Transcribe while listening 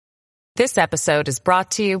This episode is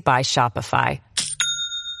brought to you by Shopify.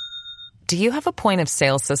 Do you have a point of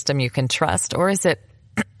sale system you can trust, or is it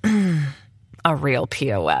a real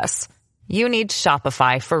POS? You need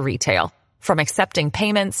Shopify for retail. From accepting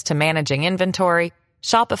payments to managing inventory,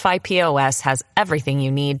 Shopify POS has everything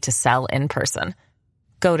you need to sell in person.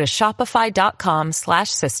 Go to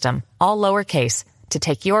shopify.com/system, all lowercase, to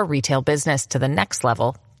take your retail business to the next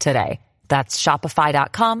level today. That's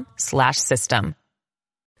shopify.com/system.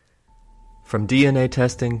 From DNA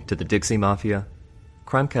testing to the Dixie Mafia,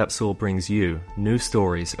 Crime Capsule brings you new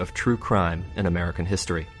stories of true crime in American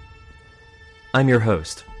history. I'm your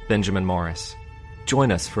host, Benjamin Morris.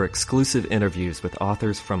 Join us for exclusive interviews with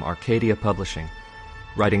authors from Arcadia Publishing,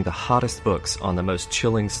 writing the hottest books on the most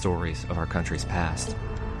chilling stories of our country's past.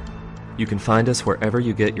 You can find us wherever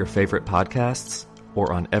you get your favorite podcasts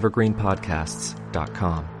or on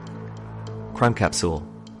evergreenpodcasts.com. Crime Capsule.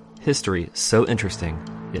 History so interesting,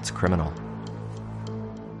 it's criminal.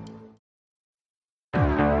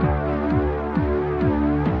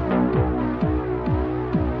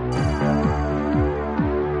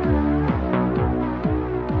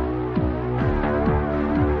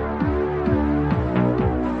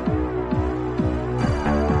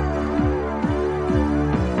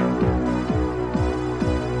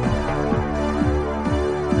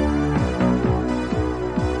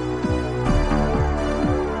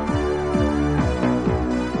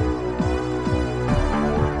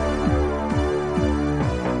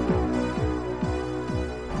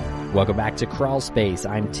 Welcome back to Crawl Space.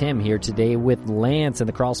 I'm Tim here today with Lance in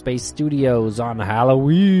the Crawl Space Studios on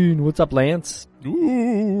Halloween. What's up, Lance?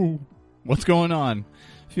 Ooh, what's going on?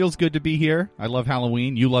 Feels good to be here. I love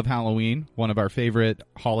Halloween. You love Halloween, one of our favorite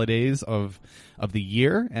holidays of the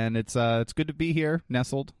year, and it's good to be here,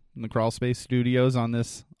 nestled in the Crawl Space Studios on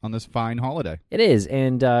this fine holiday. It is,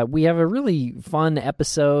 and we have a really fun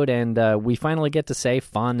episode, and we finally get to say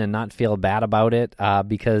fun and not feel bad about it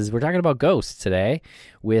because we're talking about ghosts today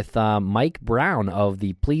with Mike Brown of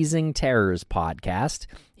the Pleasing Terrors podcast.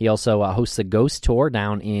 He also hosts a ghost tour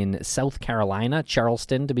down in South Carolina,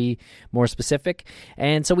 Charleston to be more specific.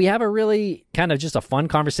 And so we have a really kind of just a fun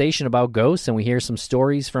conversation about ghosts, and we hear some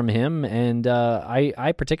stories from him. And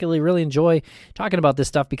I particularly really enjoy talking about this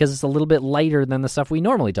stuff because it's a little bit lighter than the stuff we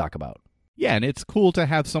normally talk about. Yeah, and it's cool to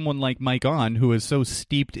have someone like Mike on who is so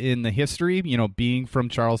steeped in the history, being from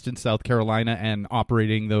Charleston, South Carolina, and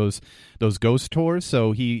operating those ghost tours.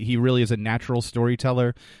 So he really is a natural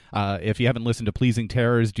storyteller. If you haven't listened to Pleasing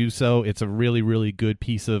Terrors, do so. It's a really, really good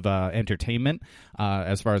piece of entertainment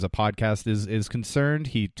as far as a podcast is concerned.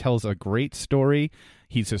 He tells a great story.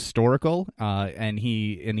 He's historical, and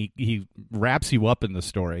he wraps you up in the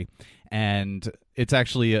story. And it's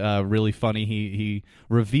actually really funny. He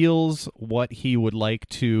reveals what he would like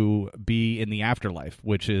to be in the afterlife,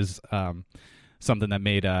 which is something that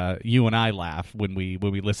made you and I laugh when we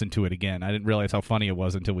listened to it again. I didn't realize how funny it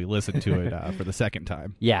was until we listened to it for the second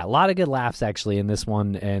time. Yeah, a lot of good laughs actually in this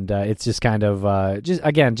one, and it's just kind of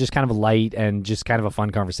just kind of light and just kind of a fun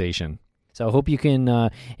conversation. So I hope you can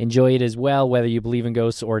enjoy it as well, whether you believe in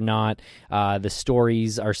ghosts or not. The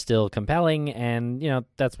stories are still compelling, and,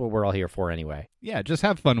 that's what we're all here for anyway. Yeah, just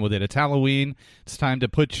have fun with it. It's Halloween. It's time to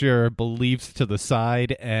put your beliefs to the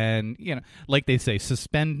side and, like they say,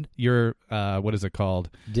 suspend your, what is it called?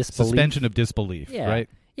 Disbelief. Suspension of disbelief, yeah. Right?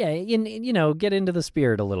 Yeah, get into the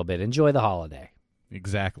spirit a little bit. Enjoy the holiday.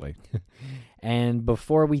 Exactly. And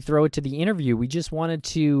before we throw it to the interview, we just wanted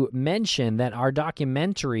to mention that our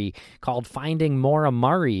documentary called Finding Maura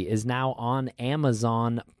Murray is now on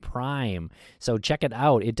Amazon Prime. So check it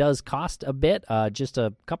out. It does cost a bit, just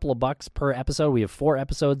a couple of bucks per episode. We have 4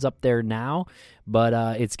 episodes up there now,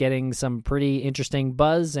 but it's getting some pretty interesting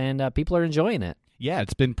buzz, and people are enjoying it. Yeah,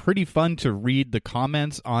 it's been pretty fun to read the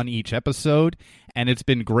comments on each episode, and it's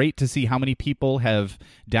been great to see how many people have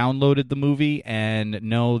downloaded the movie and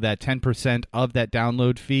know that 10% of that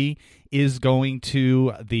download fee is going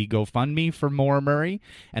to the GoFundMe for Maura Murray,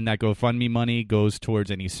 and that GoFundMe money goes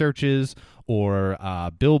towards any searches or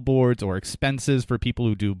billboards or expenses for people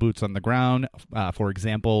who do boots on the ground, for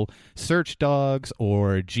example, search dogs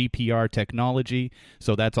or GPR technology.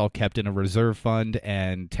 So that's all kept in a reserve fund,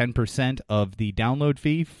 and 10% of the download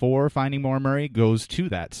fee for Finding Maura Murray goes to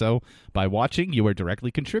that. So by watching, you are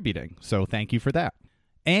directly contributing. So thank you for that.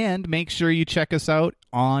 And make sure you check us out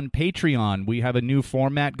on Patreon. We have a new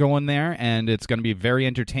format going there, and it's going to be very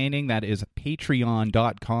entertaining. That is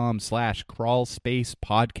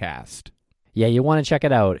patreon.com/crawlspacepodcast. Yeah, you want to check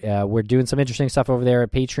it out. We're doing some interesting stuff over there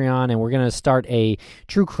at Patreon, and we're going to start a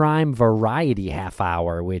true crime variety half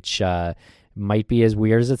hour, which might be as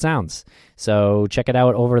weird as it sounds. So check it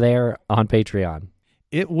out over there on Patreon.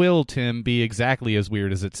 It will, Tim, be exactly as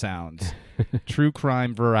weird as it sounds. True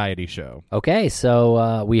crime variety show. Okay,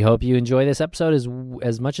 so we hope you enjoy this episode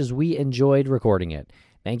as much as we enjoyed recording it.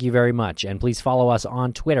 Thank you very much, and please follow us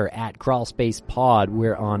on Twitter at CrawlspacePod.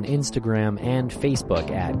 We're on Instagram and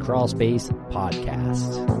Facebook at Crawlspace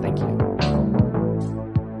Podcast. Thank you.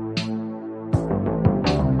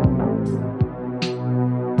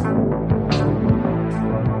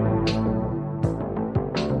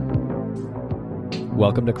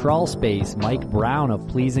 Welcome to Crawl Space, Mike Brown of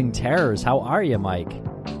Pleasing Terrors. How are you, Mike?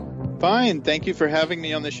 Fine. Thank you for having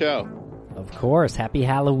me on the show. Of course. Happy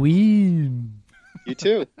Halloween. You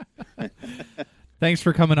too. Thanks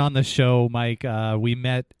for coming on the show, Mike. We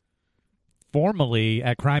met formally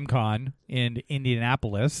at CrimeCon in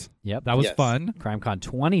Indianapolis. Yep. That was Yes. fun. CrimeCon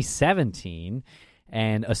 2017.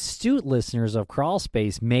 And astute listeners of Crawl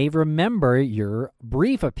Space may remember your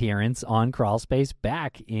brief appearance on Crawl Space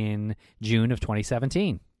back in June of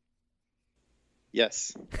 2017.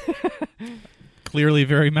 Yes. Clearly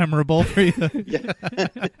very memorable for you. Yeah.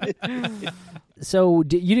 So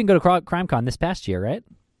you didn't go to CrimeCon this past year, right?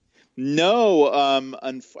 No.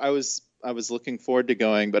 I was looking forward to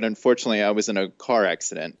going, but unfortunately, I was in a car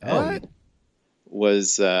accident and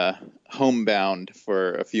was homebound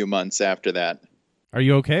for a few months after that. Are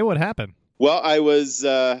you okay? What happened? Well, I was.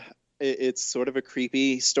 It's sort of a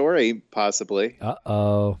creepy story, possibly.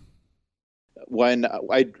 Uh-oh. When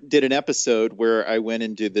I did an episode where I went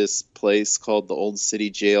into this place called the Old City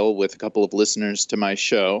Jail with a couple of listeners to my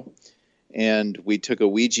show, and we took a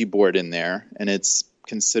Ouija board in there, and it's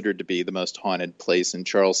considered to be the most haunted place in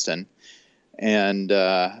Charleston. And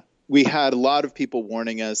we had a lot of people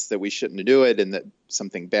warning us that we shouldn't do it and that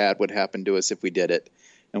something bad would happen to us if we did it.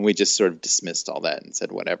 And we just sort of dismissed all that and said,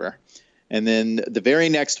 whatever. And then the very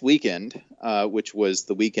next weekend, which was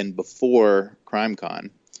the weekend before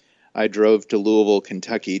CrimeCon, I drove to Louisville,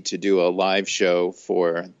 Kentucky to do a live show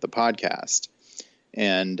for the podcast.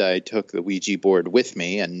 And I took the Ouija board with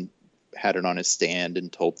me and had it on a stand and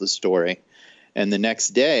told the story. And the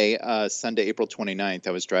next day, Sunday, April 29th,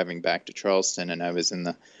 I was driving back to Charleston, and I was in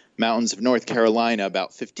the mountains of North Carolina,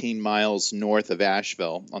 about 15 miles north of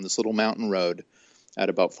Asheville, on this little mountain road at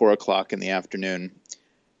about 4 o'clock in the afternoon.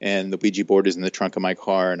 And the Ouija board is in the trunk of my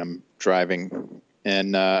car, and I'm driving.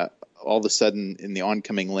 And all of a sudden, in the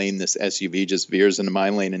oncoming lane, this SUV just veers into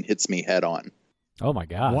my lane and hits me head on. Oh, my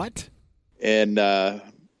God. What? And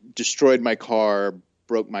destroyed my car,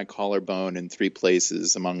 broke my collarbone in 3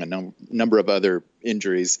 places, among a number of other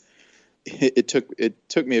injuries. It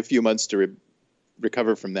took me a few months to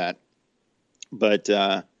recover from that. But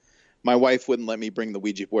my wife wouldn't let me bring the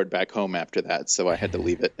Ouija board back home after that, so I had to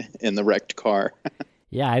leave it in the wrecked car.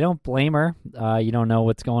 Yeah, I don't blame her. You don't know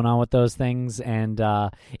what's going on with those things. And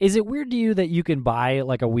is it weird to you that you can buy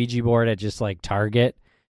like a Ouija board at just like Target?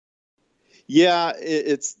 Yeah,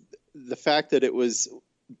 it's the fact that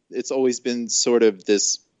it's always been sort of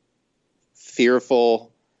this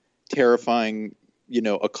fearful, terrifying,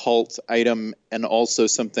 occult item, and also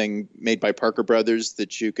something made by Parker Brothers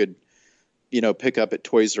that you could, pick up at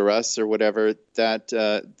Toys R Us or whatever. That's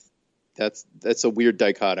a weird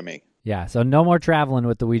dichotomy. Yeah, so no more traveling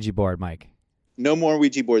with the Ouija board, Mike. No more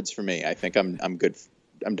Ouija boards for me. I think I'm good.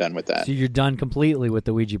 I'm done with that. So you're done completely with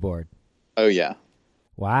the Ouija board. Oh yeah.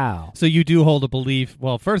 Wow. So you do hold a belief.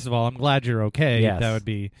 Well, first of all, I'm glad you're okay. Yes. That would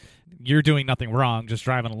be, you're doing nothing wrong, just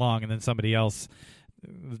driving along, and then somebody else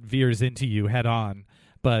veers into you head on.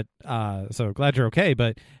 But so glad you're okay.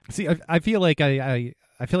 But see, I feel like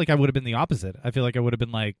I feel like I would have been the opposite. I feel like I would have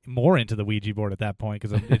been like more into the Ouija board at that point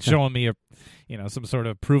because it's showing me some sort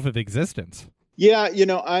of proof of existence. Yeah,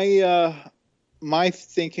 my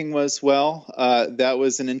thinking was, that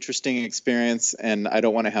was an interesting experience, and I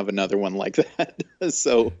don't want to have another one like that.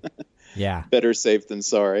 So, yeah, better safe than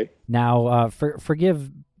sorry. Now,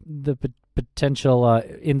 forgive the potential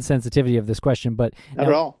insensitivity of this question, but Not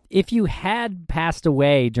at all. If you had passed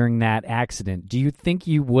away during that accident, do you think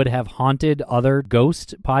you would have haunted other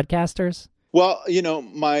ghost podcasters? Well,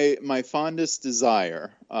 my fondest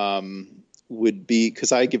desire would be,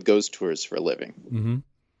 because I give ghost tours for a living. Mm-hmm.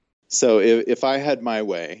 So if I had my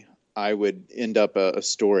way, I would end up a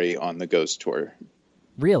story on the ghost tour.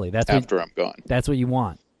 Really? After I'm gone. That's what you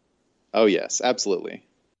want? Oh, yes, absolutely.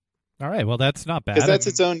 All right. Well, that's not bad. Because that's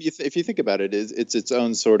its own, if you think about it, it's its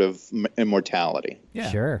own sort of immortality. Yeah.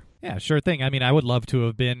 Sure. Yeah, sure thing. I mean, I would love to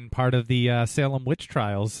have been part of the Salem witch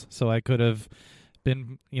trials, so I could have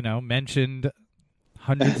been, mentioned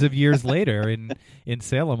hundreds of years later in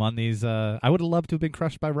Salem on these. I would have loved to have been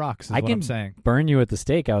crushed by rocks. Is I what can I'm saying. burn you at the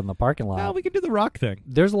stake out in the parking lot. No, we can do the rock thing.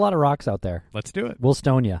 There's a lot of rocks out there. Let's do it. We'll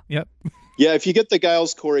stone you. Yep. Yeah, if you get the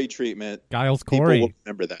Giles Corey treatment, Giles people Corey. will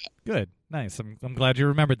remember that. Good. Nice. I'm glad you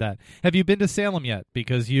remembered that. Have you been to Salem yet?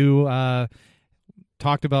 Because you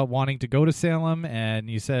talked about wanting to go to Salem, and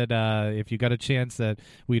you said if you got a chance that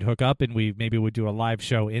we'd hook up and we maybe would do a live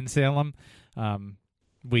show in Salem.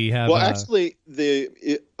 We have. Well, actually,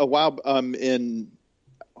 a while in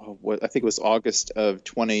what I think it was August of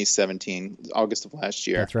 2017, August of last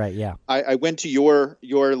year. That's right. Yeah. I went to your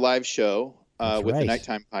live show That's with right. the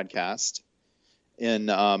Nighttime Podcast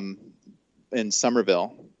in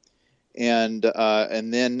Somerville, and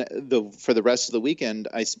then for the rest of the weekend,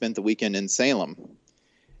 I spent the weekend in Salem,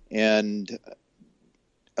 and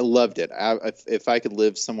I loved it. If I could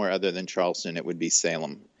live somewhere other than Charleston, it would be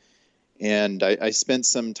Salem. And I spent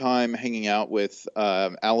some time hanging out with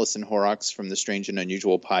Allison Horrocks from the Strange and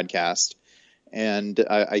Unusual podcast, and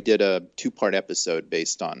I did a 2-part episode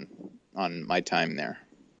based on my time there.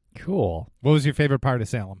 Cool. What was your favorite part of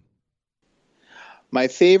Salem? My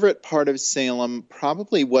favorite part of Salem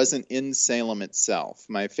probably wasn't in Salem itself.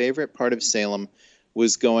 My favorite part of Salem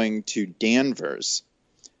was going to Danvers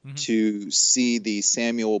to see the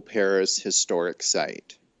Samuel Paris Historic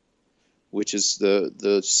Site, which is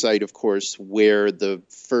the site, of course, where the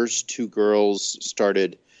first 2 girls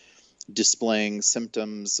started displaying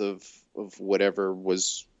symptoms of whatever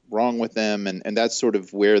was wrong with them. And that's sort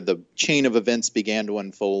of where the chain of events began to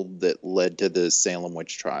unfold that led to the Salem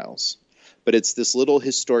witch trials. But it's this little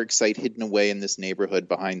historic site hidden away in this neighborhood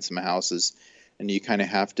behind some houses, and you kind of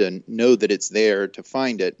have to know that it's there to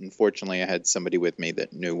find it. And fortunately, I had somebody with me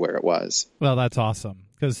that knew where it was. Well, that's awesome,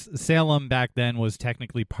 because Salem back then was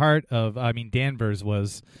technically part of. I mean, Danvers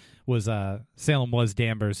was Salem was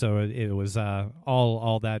Danvers, so it was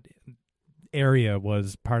all that area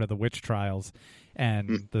was part of the witch trials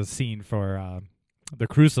and the scene for the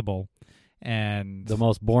Crucible. And The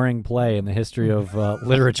most boring play in the history of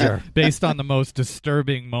literature. based on the most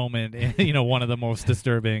disturbing moment, one of the most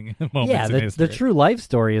disturbing moments Yeah, in history. the true life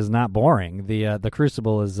story is not boring. The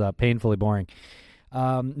Crucible is painfully boring.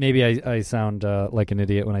 Maybe I sound like an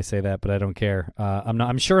idiot when I say that, but I don't care.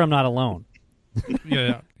 I'm sure I'm not alone.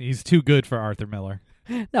 Yeah, he's too good for Arthur Miller.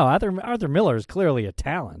 No, Arthur Miller is clearly a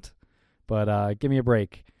talent, but give me a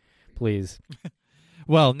break, please.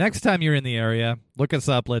 Well, next time you're in the area, look us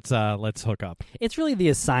up. Let's hook up. It's really the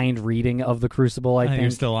assigned reading of the Crucible, I think. You're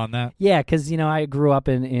still on that? Yeah, because I grew up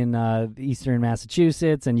in eastern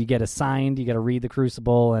Massachusetts, and you get assigned. You got to read the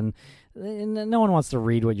Crucible, and no one wants to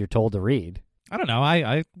read what you're told to read. I don't know.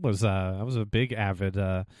 I was a big avid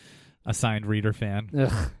assigned reader fan.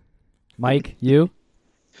 Ugh. Mike, you?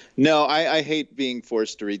 No, I hate being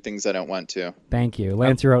forced to read things I don't want to. Thank you.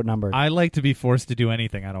 Lance, you're outnumbered. I like to be forced to do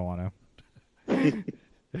anything I don't want to.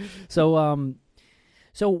 So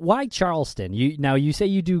why Charleston? You say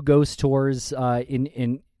you do ghost tours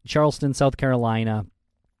in Charleston, South Carolina.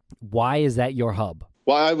 Why is that your hub?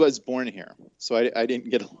 Well, I was born here, so I didn't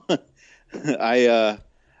get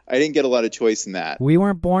I didn't get a lot of choice in that. We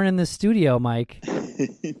weren't born in the studio, Mike.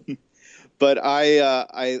 But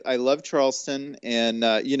I love Charleston, and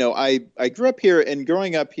I grew up here, and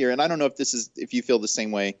growing up here, and I don't know if you feel the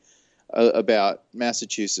same way about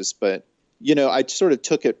Massachusetts, but I sort of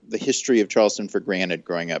took the history of Charleston for granted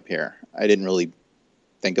growing up here. I didn't really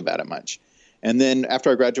think about it much. And then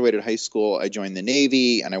after I graduated high school, I joined the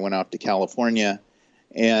Navy, and I went off to California.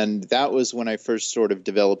 And that was when I first sort of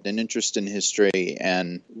developed an interest in history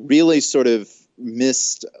and really sort of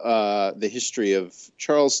missed the history of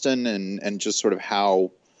Charleston and just sort of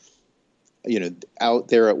how, out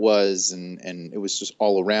there it was. And it was just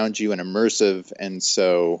all around you and immersive. And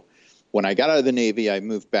so when I got out of the Navy, I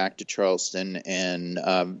moved back to Charleston, and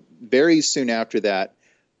very soon after that,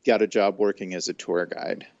 got a job working as a tour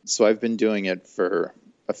guide. So I've been doing it for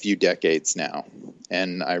a few decades now,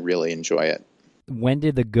 and I really enjoy it. When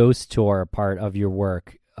did the ghost tour part of your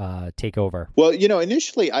work take over? Well,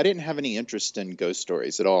 initially I didn't have any interest in ghost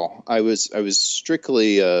stories at all. I was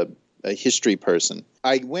strictly a history person.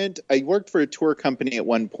 I worked for a tour company at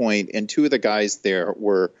one point, and 2 of the guys there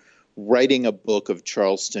were writing a book of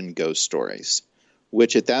Charleston ghost stories,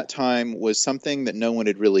 which at that time was something that no one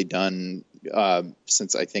had really done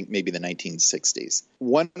since I think maybe the 1960s.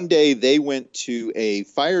 One day they went to a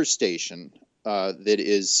fire station that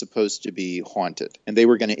is supposed to be haunted, and they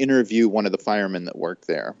were going to interview one of the firemen that worked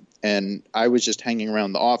there. And I was just hanging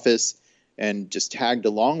around the office and just tagged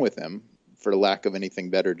along with them for lack of anything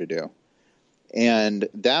better to do. And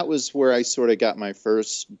that was where I sort of got my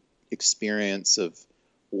first experience of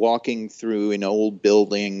walking through an old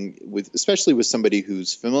building, especially with somebody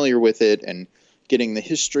who's familiar with it, and getting the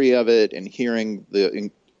history of it and hearing the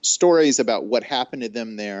stories about what happened to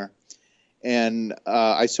them there. And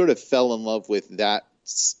I sort of fell in love with that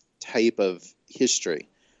type of history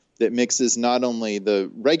that mixes not only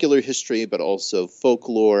the regular history, but also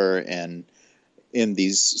folklore and in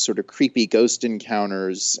these sort of creepy ghost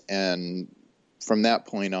encounters. And from that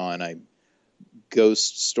point on,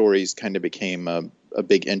 ghost stories kind of became a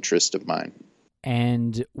big interest of mine.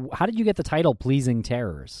 And how did you get the title Pleasing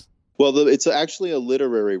Terrors? Well, it's actually a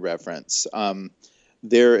literary reference.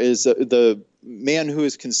 There is the man who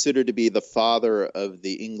is considered to be the father of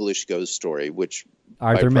the English ghost story, which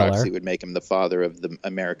Arthur by proxy Miller would make him the father of the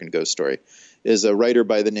American ghost story, is a writer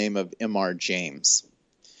by the name of M.R. James.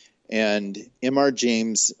 And M.R.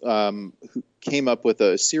 James who came up with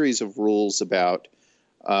a series of rules about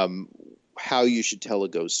how you should tell a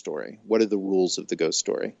ghost story. What are the rules of the ghost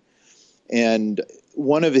story? And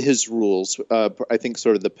one of his rules, I think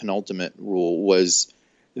sort of the penultimate rule, was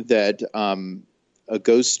that a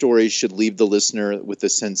ghost story should leave the listener with a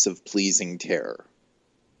sense of pleasing terror.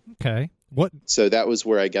 Okay. So that was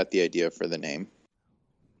where I got the idea for the name.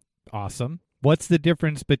 Awesome. What's the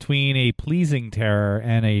difference between a pleasing terror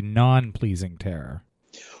and a non-pleasing terror?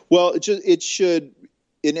 Well, it should,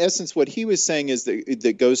 in essence, what he was saying is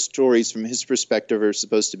that ghost stories, from his perspective, are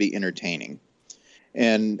supposed to be entertaining,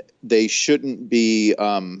 and they shouldn't be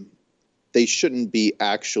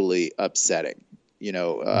actually upsetting.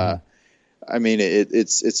 I mean,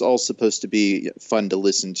 it's all supposed to be fun to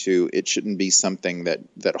listen to. It shouldn't be something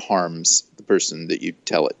that harms the person that you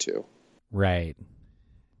tell it to. Right.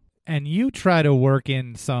 And you try to work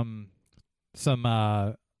in some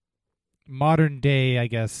modern day, I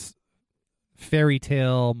guess, fairy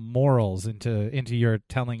tale morals into your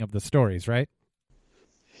telling of the stories, right?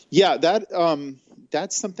 Yeah,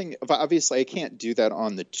 that's something. Obviously, I can't do that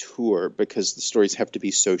on the tour because the stories have to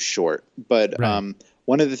be so short. But right.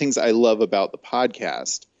 One of the things I love about the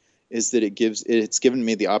podcast is that it's given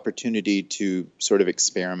me the opportunity to sort of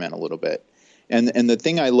experiment a little bit. And the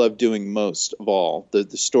thing I love doing most of all, the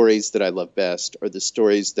stories that I love best, are the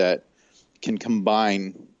stories that can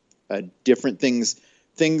combine different things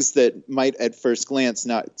that might at first glance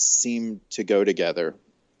not seem to go together,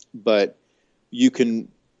 but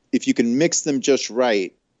if you can mix them just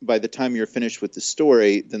right, by the time you're finished with the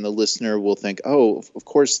story, then the listener will think, oh, of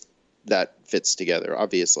course that fits together,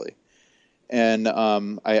 obviously. And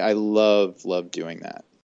I love doing that.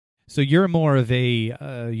 So you're more of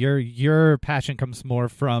a your passion comes more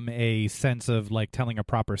from a sense of like telling a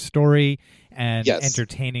proper story and Yes.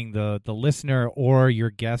 entertaining the listener or your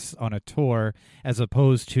guests on a tour, as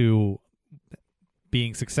opposed to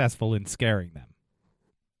being successful in scaring them.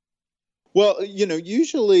 Well,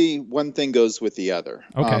 usually one thing goes with the other,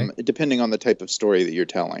 Okay. Depending on the type of story that you're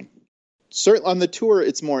telling. Certainly on the tour,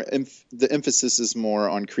 it's more the emphasis is more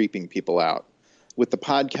on creeping people out. With the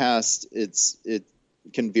podcast, it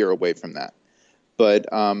can veer away from that. But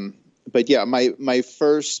yeah, my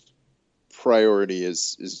first priority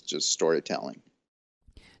is just storytelling.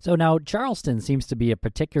 So now Charleston seems to be a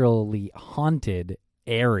particularly haunted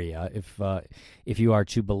area, if you are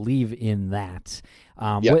to believe in that.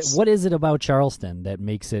 Yes. What is it about Charleston that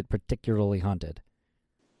makes it particularly haunted?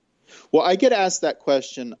 Well, I get asked that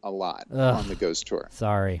question a lot on the Ghost Tour.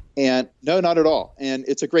 Sorry. And no, not at all. And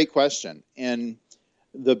it's a great question. And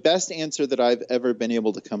the best answer that I've ever been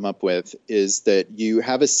able to come up with is that you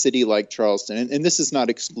have a city like Charleston, and this is not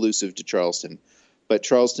exclusive to Charleston, but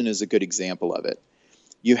Charleston is a good example of it.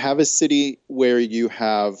 You have a city where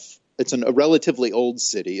it's a relatively old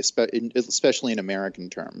city, especially in American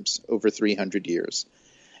terms, over 300 years.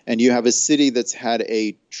 And you have a city that's had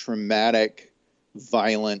a traumatic,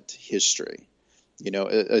 violent history,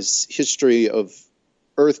 a history of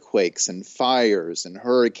earthquakes and fires and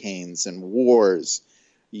hurricanes and wars.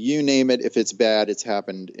 You name it, if it's bad, it's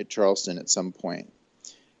happened at Charleston at some point.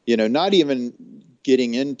 Not even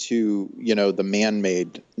getting into, the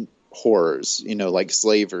man-made horrors, like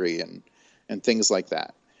slavery and things like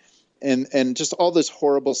that. And just all this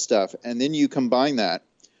horrible stuff. And then you combine that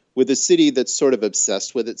with a city that's sort of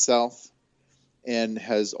obsessed with itself and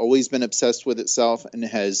has always been obsessed with itself and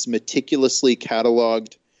has meticulously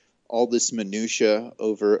cataloged all this minutia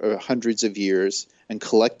over hundreds of years and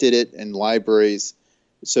collected it in libraries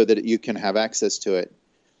so that you can have access to it.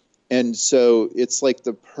 And so it's like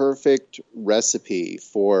the perfect recipe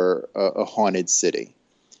for a haunted city,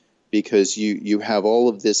 because you have all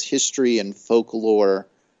of this history and folklore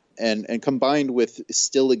and combined with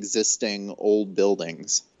still existing old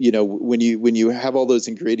buildings, when you have all those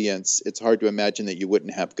ingredients, it's hard to imagine that you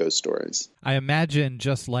wouldn't have ghost stories. I imagine,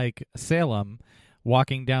 just like Salem,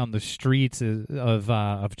 walking down the streets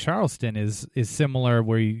of Charleston is similar,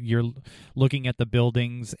 where you're looking at the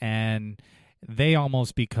buildings and they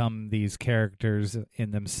almost become these characters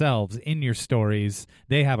in themselves. In your stories,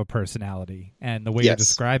 they have a personality, and the way you're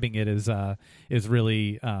describing it is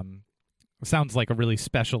really sounds like a really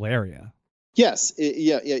special area. Yes,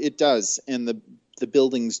 it does, and the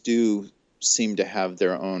buildings do seem to have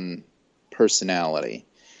their own personality.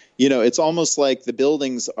 It's almost like the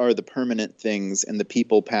buildings are the permanent things, and the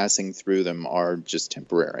people passing through them are just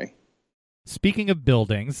temporary. Speaking of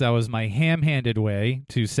buildings, that was my ham-handed way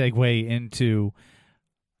to segue into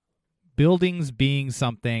buildings being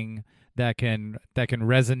something that can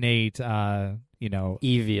resonate.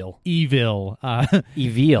 Evil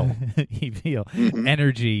mm-hmm.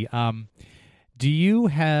 Energy. Do you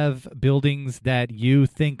have buildings that you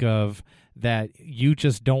think of that you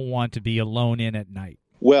just don't want to be alone in at night?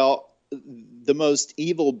 Well, the most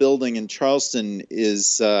evil building in Charleston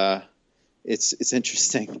is it's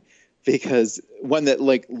interesting because one that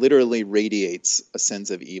literally radiates a sense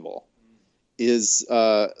of evil is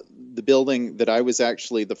the building that I was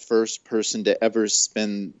actually the first person to ever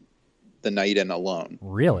spend the night in alone.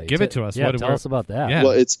 Really? Give it to us. Yeah, tell us about that. Yeah.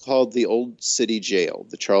 Well, it's called the Old City Jail,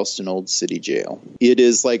 the Charleston Old City Jail. It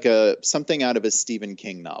is like something out of a Stephen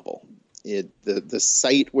King novel. The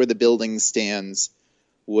site where the building stands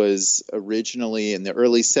was originally in the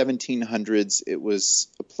early 1700s. It was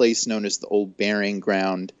a place known as the Old Burying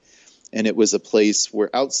Ground, and it was a place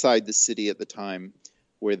where outside the city at the time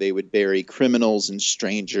where they would bury criminals and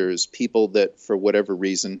strangers, people that for whatever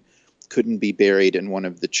reason couldn't be buried in one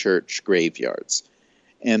of the church graveyards.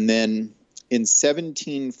 And then in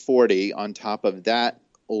 1740, on top of that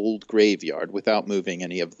old graveyard, without moving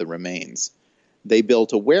any of the remains, they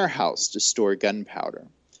built a warehouse to store gunpowder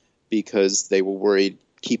because they were worried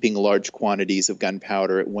keeping large quantities of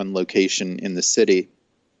gunpowder at one location in the city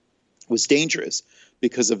was dangerous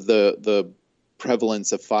because of the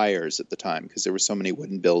prevalence of fires at the time, because there were so many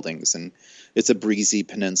wooden buildings and it's a breezy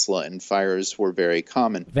peninsula and fires were very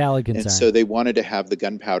common. Valid concern. And so they wanted to have the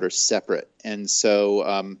gunpowder separate. And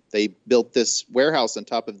so they built this warehouse on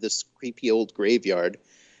top of this creepy old graveyard,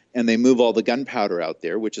 and they move all the gunpowder out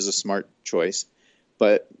there, which is a smart choice.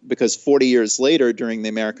 But because 40 years later, during the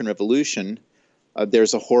American Revolution,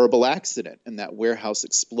 there's a horrible accident and that warehouse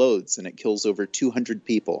explodes and it kills over 200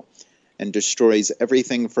 people and destroys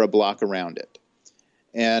everything for a block around it.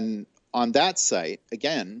 And on that site,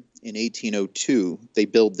 again, in 1802, they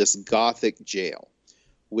build this Gothic jail,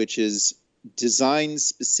 which is designed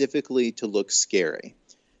specifically to look scary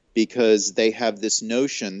because they have this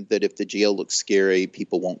notion that if the jail looks scary,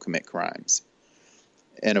 people won't commit crimes.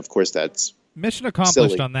 And of course, that's mission accomplished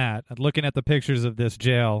silly. On that. Looking at the pictures of this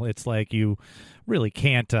jail, it's like you really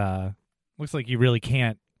can't, looks like you really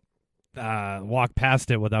can't walk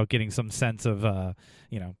past it without getting some sense of,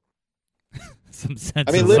 some sense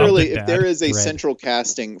I mean, of literally, something if there bad. is a Right. central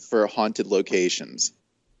casting for haunted locations,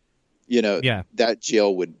 that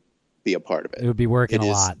jail would be a part of It it. would be working It a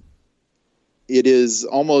is- lot. It is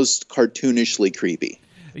almost cartoonishly creepy.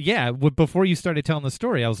 Yeah, before you started telling the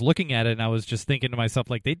story, I was looking at it and I was just thinking to myself,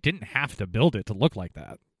 like, they didn't have to build it to look like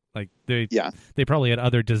that. Like they probably had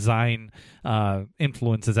other design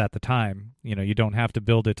influences at the time. You don't have to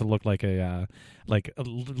build it to look like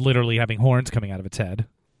literally having horns coming out of its head.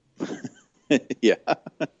 Yeah.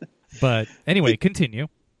 But anyway, continue.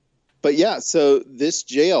 But yeah, so this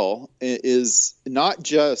jail is not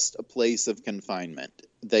just a place of confinement.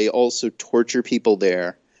 They also torture people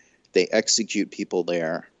there. They execute people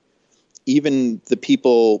there. Even the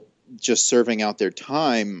people just serving out their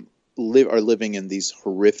time are living in these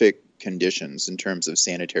horrific conditions in terms of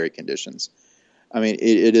sanitary conditions. I mean,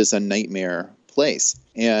 it is a nightmare place.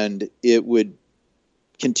 And it would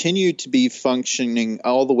continue to be functioning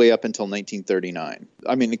all the way up until 1939.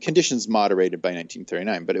 I mean, the conditions moderated by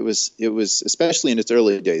 1939, but it was especially in its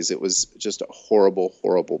early days, it was just a horrible,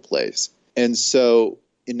 horrible place. And so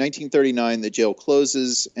in 1939, the jail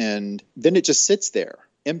closes, and then it just sits there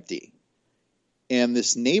empty. And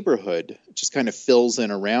this neighborhood just kind of fills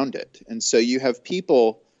in around it. And so you have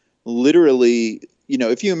people literally,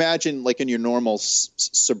 if you imagine like in your normal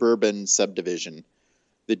suburban subdivision,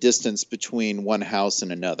 the distance between one house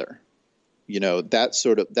and another,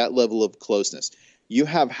 that level of closeness. You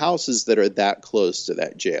have houses that are that close to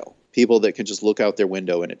that jail, people that can just look out their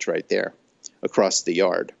window and it's right there across the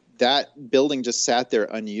yard. That building just sat there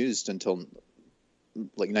unused until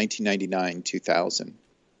like 1999, 2000.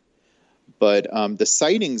 But the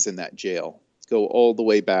sightings in that jail go all the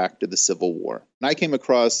way back to the Civil War. And I came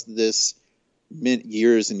across this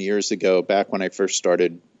years and years ago, back when I first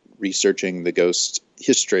started researching the ghost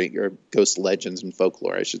history, or ghost legends and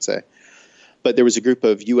folklore, I should say. But there was a group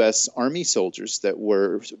of U.S. Army soldiers that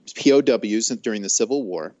were POWs during the Civil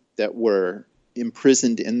War that were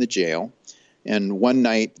imprisoned in the jail. And one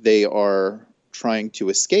night they are trying to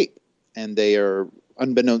escape, and they are,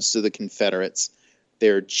 unbeknownst to the Confederates,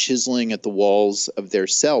 they're chiseling at the walls of their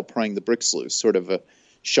cell, prying the bricks loose, sort of a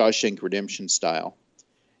Shawshank Redemption style.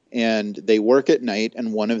 And they work at night,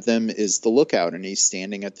 and one of them is the lookout, and he's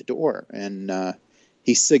standing at the door. And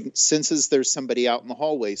he senses there's somebody out in the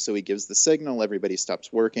hallway, so he gives the signal. Everybody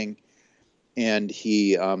stops working, and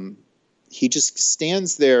he just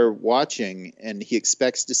stands there watching, and he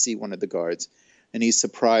expects to see one of the guards, and he's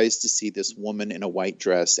surprised to see this woman in a white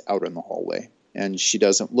dress out in the hallway. And she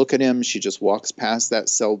doesn't look at him. She just walks past that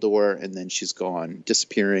cell door, and then she's gone,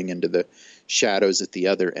 disappearing into the shadows at the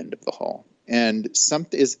other end of the hall. And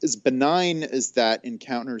something as benign as that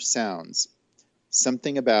encounter sounds,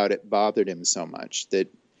 something about it bothered him so much that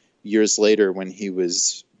years later, when he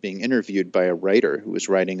was being interviewed by a writer who was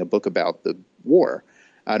writing a book about the war,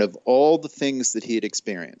 out of all the things that he had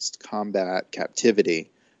experienced, combat,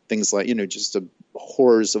 captivity, things like, just the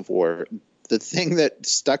horrors of war, the thing that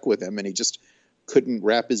stuck with him and he just couldn't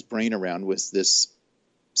wrap his brain around was this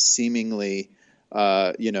seemingly,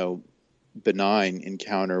 benign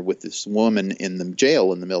encounter with this woman in the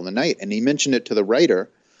jail in the middle of the night. And he mentioned it to the writer,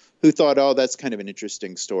 who thought, oh, that's kind of an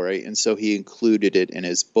interesting story. And so he included it in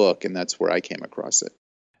his book, and that's where I came across it.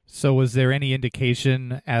 So was there any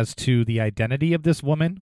indication as to the identity of this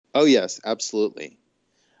woman? Oh, yes, absolutely.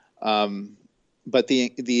 But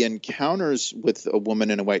the encounters with a woman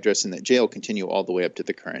in a white dress in that jail continue all the way up to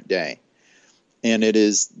the current day. And it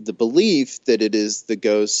is the belief that it is the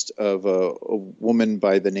ghost of a woman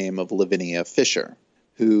by the name of Lavinia Fisher,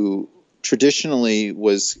 who traditionally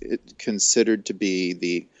was considered to be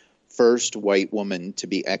the first white woman to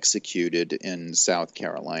be executed in South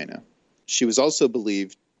Carolina. She was also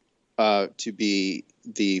believed to be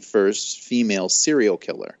the first female serial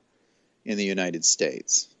killer in the United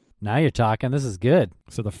States. Now you're talking. This is good.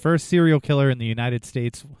 So the first serial killer in the United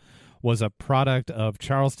States was a product of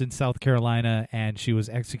Charleston, South Carolina, and she was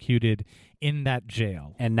executed in that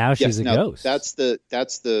jail. And now she's a ghost. That's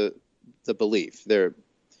the belief.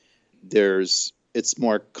 It's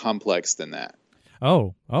more complex than that.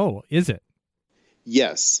 Oh, is it?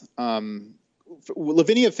 Yes.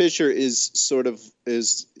 Lavinia Fisher is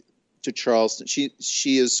to Charleston.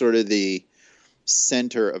 She is sort of the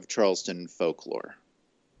center of Charleston folklore.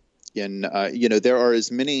 And there are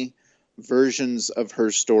as many versions of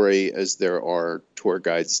her story as there are tour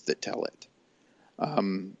guides that tell it.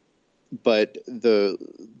 But the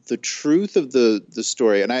truth of the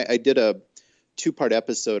story, and I did a 2-part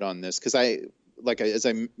episode on this because as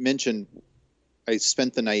I mentioned, I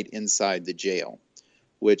spent the night inside the jail,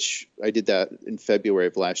 which I did that in February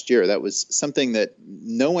of last year. That was something that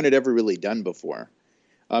no one had ever really done before,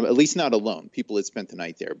 at least not alone. People had spent the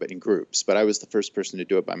night there, but in groups. But I was the first person to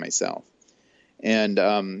do it by myself. And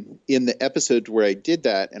in the episode where I did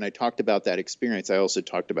that and I talked about that experience, I also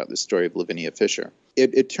talked about the story of Lavinia Fisher.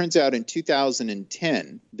 It turns out in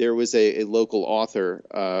 2010, there was a local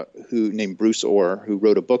author named Bruce Orr who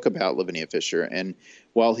wrote a book about Lavinia Fisher. And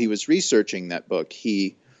while he was researching that book,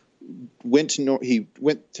 he went to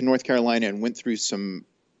North Carolina and went through some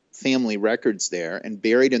family records there. And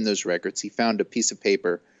buried in those records, he found a piece of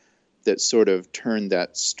paper that sort of turned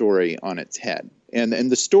that story on its head. And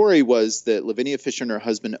the story was that Lavinia Fisher and her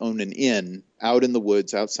husband owned an inn out in the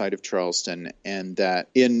woods outside of Charleston, and that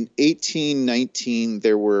in 1819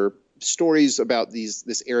 there were stories about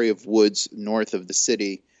this area of woods north of the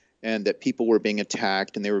city, and that people were being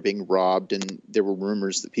attacked and they were being robbed, and there were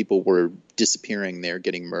rumors that people were disappearing there,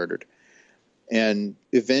 getting murdered. And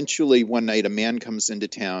eventually one night a man comes into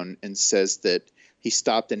town and says that he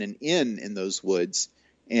stopped in an inn in those woods,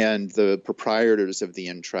 and the proprietors of the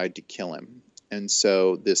inn tried to kill him. And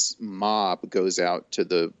so this mob goes out to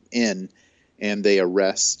the inn and they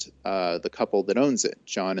arrest the couple that owns it,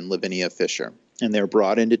 John and Lavinia Fisher. And they're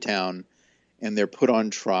brought into town and they're put on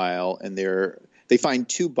trial, and they find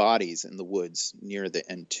 2 bodies in the woods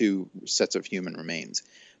and 2 sets of human remains.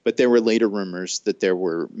 But there were later rumors that there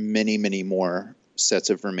were many, many more sets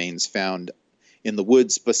of remains found in the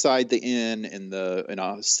woods beside the inn, in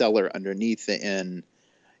a cellar underneath the inn.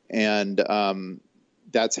 And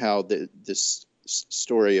that's how this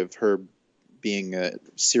story of her being a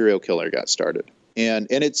serial killer got started. And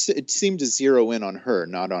it seemed to zero in on her,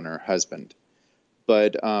 not on her husband.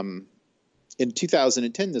 But in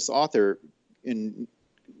 2010, this author in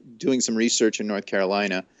doing some research in North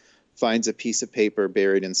Carolina, finds a piece of paper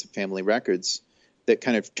buried in some family records that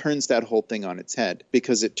kind of turns that whole thing on its head,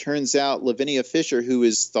 because it turns out Lavinia Fisher, who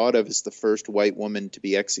is thought of as the first white woman to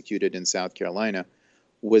be executed in South Carolina,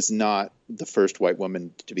 was not the first white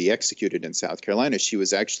woman to be executed in South Carolina. She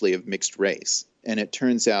was actually of mixed race. And it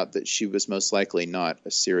turns out that she was most likely not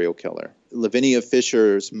a serial killer. Lavinia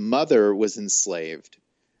Fisher's mother was enslaved,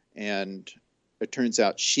 and it turns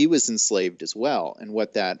out she was enslaved as well. And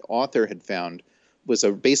what that author had found was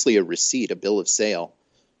basically a receipt, a bill of sale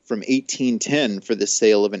from 1810 for the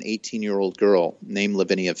sale of an 18-year-old girl named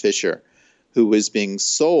Lavinia Fisher, who was being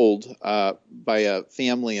sold by a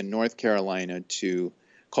family in North Carolina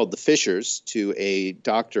called the Fishers to a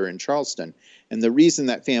doctor in Charleston. And the reason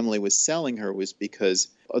that family was selling her was because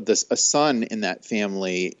a son in that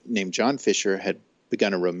family named John Fisher had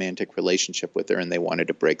begun a romantic relationship with her, and they wanted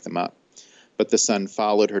to break them up. But the son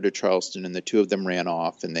followed her to Charleston, and the two of them ran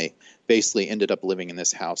off, and they basically ended up living in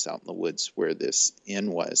this house out in the woods where this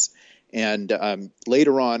inn was. And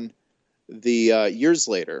later on, years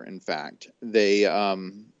later, in fact, the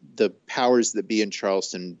powers that be in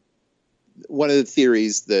Charleston, one of the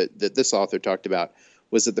theories that this author talked about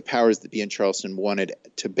was that the powers that be in Charleston wanted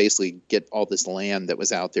to basically get all this land that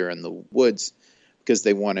was out there in the woods because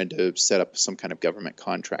they wanted to set up some kind of government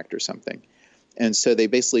contract or something. And so they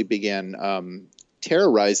basically began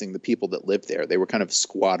terrorizing the people that lived there. They were kind of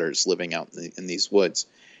squatters living out in these woods.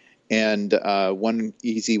 And one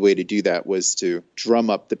easy way to do that was to drum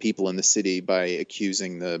up the people in the city by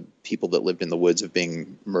accusing the people that lived in the woods of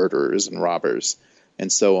being murderers and robbers.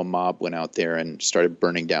 And so a mob went out there and started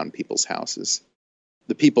burning down people's houses.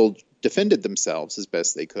 The people defended themselves as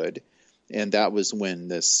best they could, and that was when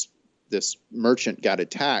this merchant got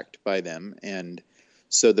attacked by them, and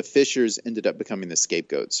so the Fishers ended up becoming the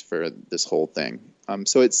scapegoats for this whole thing.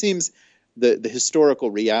 So it seems the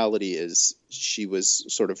historical reality is she was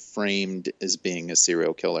sort of framed as being a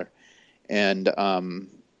serial killer, and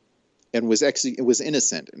was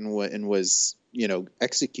innocent and was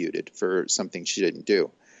executed for something she didn't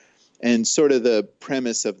do. And sort of the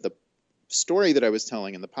premise of the story that I was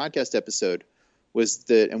telling in the podcast episode was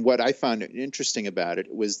that, and what I found interesting about it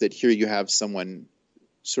was that here you have someone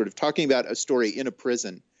sort of talking about a story in a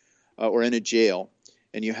prison or in a jail,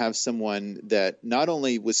 and you have someone that not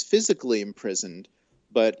only was physically imprisoned,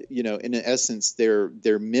 but in essence their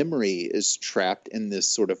memory is trapped in this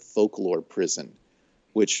sort of folklore prison,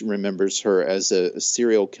 which remembers her as a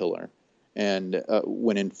serial killer, and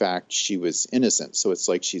when in fact she was innocent. So it's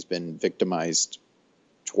like she's been victimized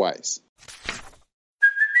twice.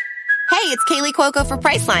 Hey, it's Kaylee Cuoco for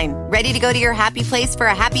Priceline. Ready to go to your happy place for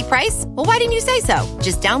a happy price? Well, why didn't you say so?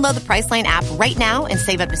 Just download the Priceline app right now and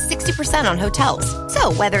save up to 60% on hotels.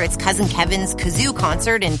 So whether it's Cousin Kevin's Kazoo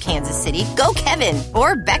Concert in Kansas City, go Kevin,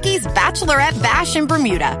 or Becky's Bachelorette Bash in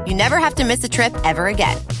Bermuda, you never have to miss a trip ever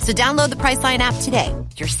again. So download the Priceline app today.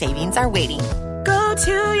 Your savings are waiting. Go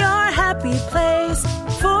to your happy place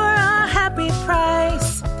for a happy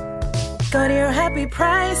price. Go to your happy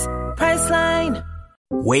price, Priceline.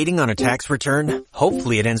 Waiting on a tax return?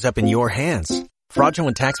 Hopefully it ends up in your hands.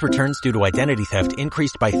 Fraudulent tax returns due to identity theft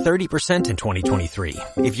increased by 30% in 2023.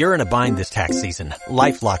 If you're in a bind this tax season,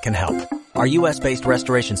 LifeLock can help. Our U.S.-based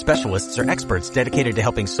restoration specialists are experts dedicated to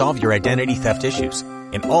helping solve your identity theft issues.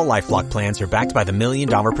 And all LifeLock plans are backed by the $1 Million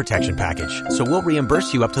Protection Package. So we'll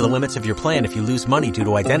reimburse you up to the limits of your plan if you lose money due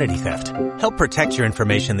to identity theft. Help protect your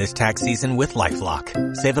information this tax season with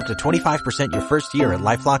LifeLock. Save up to 25% your first year at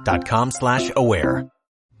LifeLock.com/aware.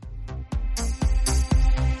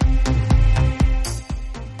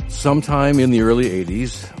 Sometime in the early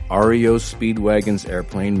 80s, REO Speedwagon's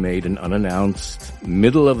airplane made an unannounced,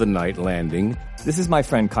 middle-of-the-night landing. This is my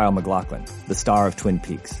friend Kyle MacLachlan, the star of Twin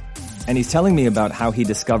Peaks. And he's telling me about how he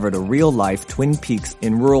discovered a real-life Twin Peaks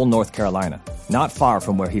in rural North Carolina, not far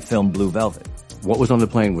from where he filmed Blue Velvet. What was on the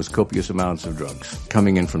plane was copious amounts of drugs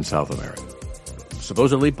coming in from South America.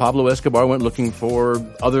 Supposedly, Pablo Escobar went looking for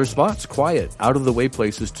other spots, quiet, out-of-the-way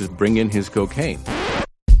places to bring in his cocaine.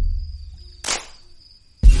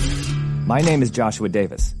 My name is Joshua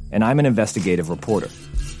Davis, and I'm an investigative reporter.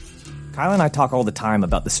 Kyle and I talk all the time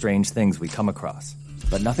about the strange things we come across,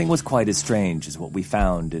 but nothing was quite as strange as what we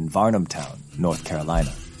found in Varnamtown, North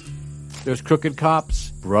Carolina. There's crooked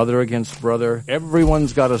cops, brother against brother.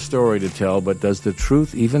 Everyone's got a story to tell, but does the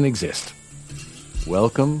truth even exist?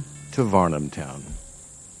 Welcome to Varnamtown.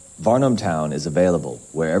 Varnamtown is available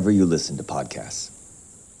wherever you listen to podcasts.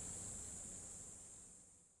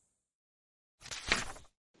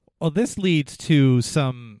 Well, this leads to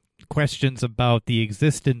some questions about the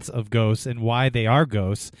existence of ghosts and why they are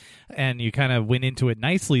ghosts, and you kind of went into it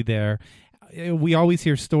nicely there. we always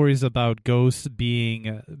hear stories about ghosts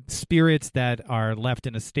being spirits that are left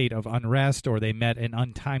in a state of unrest, or they met an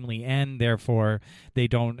untimely end, therefore they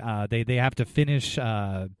don't they have to finish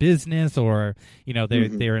business, or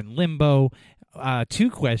they're in limbo. Two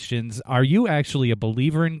questions: are you actually a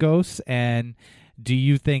believer in ghosts, and do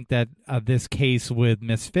you think that this case with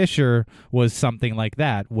Miss Fisher was something like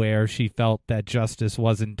that, where she felt that justice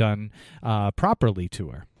wasn't done properly to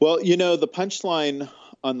her? Well, the punchline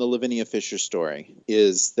on the Lavinia Fisher story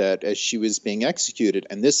is that as she was being executed,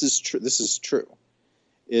 and this is true,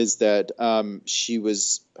 is that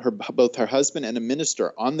both her husband and a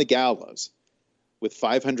minister on the gallows with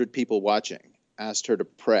 500 people watching asked her to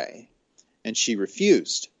pray, and she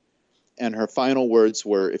refused. And her final words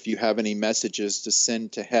were, "If you have any messages to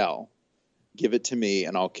send to hell, give it to me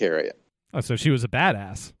and I'll carry it." Oh, so she was a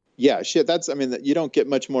badass. Yeah, you don't get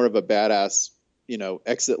much more of a badass,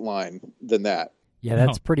 exit line than that. Yeah,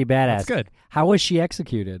 that's pretty badass. That's good. How was she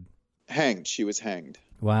executed? Hanged. She was hanged.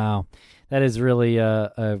 Wow. That is really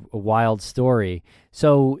a wild story.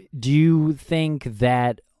 So do you think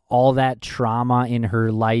that all that trauma in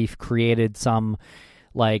her life created some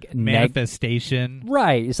manifestation,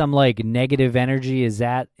 right? Some negative energy. Is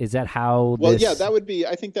that how? Well, yeah,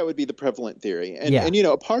 I think that would be the prevalent theory, and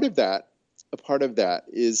a part of that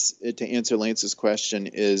is, to answer Lance's question,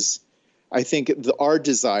 is I think our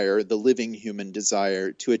desire, the living human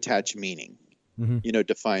desire, to attach meaning,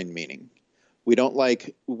 define meaning. We don't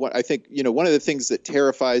like what I think. One of the things that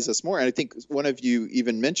terrifies us more, and I think one of you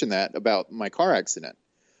even mentioned that about my car accident,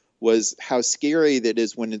 was how scary that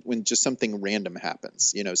is when just something random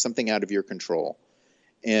happens, something out of your control.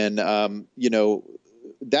 And,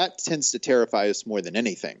 that tends to terrify us more than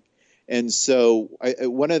anything. And so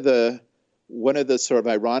one of the sort of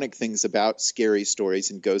ironic things about scary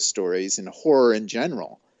stories and ghost stories and horror in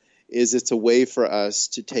general is it's a way for us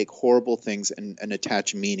to take horrible things and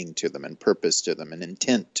attach meaning to them and purpose to them and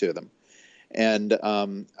intent to them. And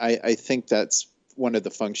I think that's one of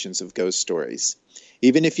the functions of ghost stories.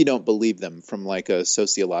 Even if you don't believe them from a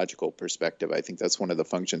sociological perspective, I think that's one of the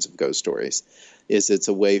functions of ghost stories, is it's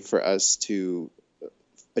a way for us to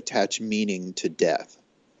attach meaning to death.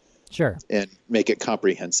 Sure. And make it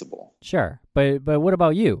comprehensible. Sure. But what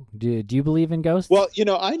about you? Do you believe in ghosts? Well,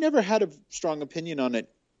 I never had a strong opinion on it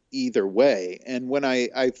either way. And when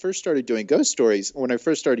I first started doing ghost stories, when I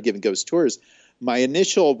first started giving ghost tours, my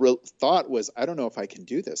initial thought was, I don't know if I can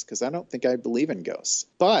do this because I don't think I believe in ghosts.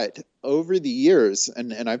 But over the years,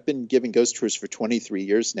 and I've been giving ghost tours for 23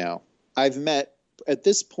 years now, I've met, at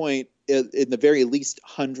this point, in the very least,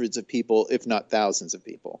 hundreds of people, if not thousands of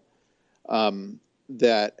people,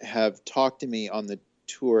 that have talked to me on the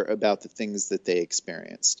tour about the things that they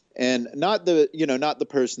experienced. And not the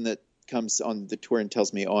person that comes on the tour and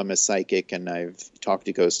tells me, oh, I'm a psychic and I've talked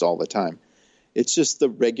to ghosts all the time. It's just the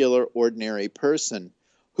regular, ordinary person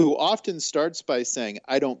who often starts by saying,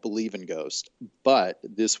 I don't believe in ghosts, but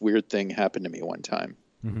this weird thing happened to me one time.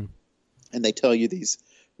 Mm-hmm. And they tell you these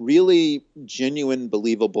really genuine,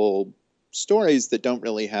 believable stories that don't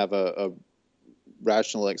really have a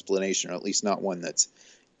rational explanation, or at least not one that's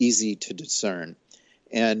easy to discern.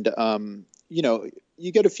 And,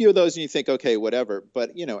 you get a few of those and you think, okay, whatever.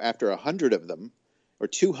 But, after 100 of them or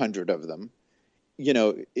 200 of them,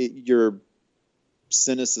 your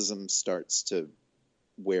cynicism starts to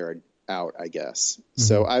wear out, I guess. Mm-hmm.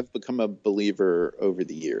 So I've become a believer over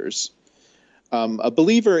the years. A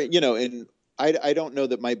believer, and I don't know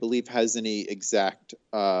that my belief has any exact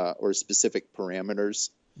or specific parameters.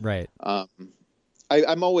 Right. I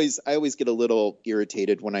always get a little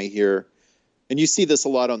irritated when I hear, and you see this a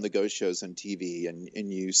lot on the ghost shows on TV,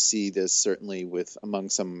 and you see this certainly among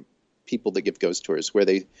some people that give ghost tours, where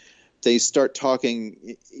they start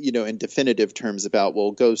talking, in definitive terms about,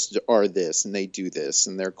 well, ghosts are this and they do this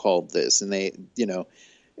and they're called this, and they,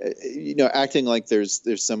 acting like there's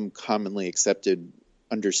some commonly accepted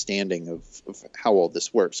understanding of how all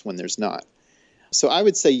this works when there's not. So I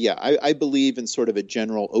would say, yeah, I believe in sort of a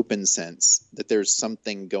general open sense that there's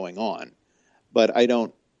something going on, but I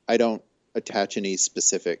don't attach any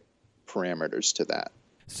specific parameters to that.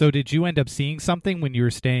 So did you end up seeing something when you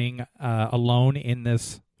were staying alone in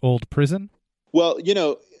this old prison? Well,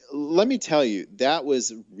 let me tell you, that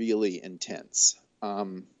was really intense.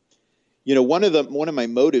 One of my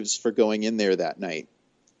motives for going in there that night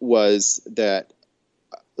was that,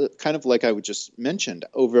 kind of like I just mentioned,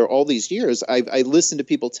 over all these years, I listened to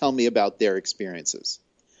people tell me about their experiences.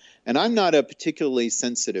 And I'm not a particularly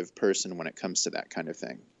sensitive person when it comes to that kind of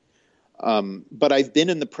thing. But I've been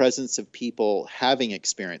in the presence of people having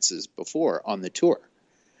experiences before on the tour.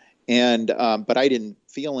 And but I didn't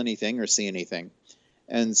feel anything or see anything.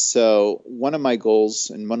 And so one of my goals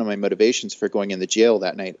and one of my motivations for going in the jail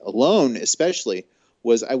that night, alone especially,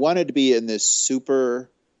 was I wanted to be in this super,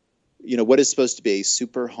 what is supposed to be a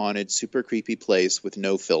super haunted, super creepy place with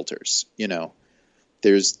no filters.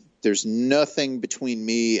 There's nothing between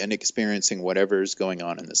me and experiencing whatever is going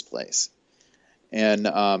on in this place. And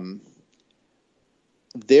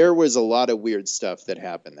there was a lot of weird stuff that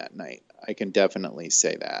happened that night. I can definitely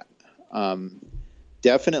say that.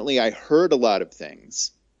 Definitely, I heard a lot of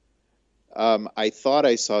things. I thought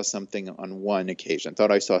I saw something on one occasion. I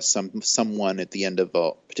thought I saw someone at the end of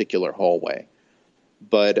a particular hallway.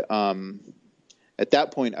 But at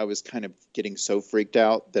that point, I was kind of getting so freaked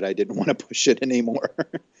out that I didn't want to push it anymore.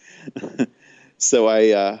 So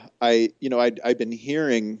I'd been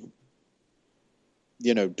hearing,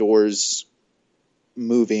 doors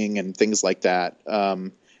moving and things like that.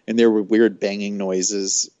 And there were weird banging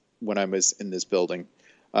noises when I was in this building.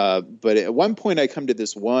 But at one point I come to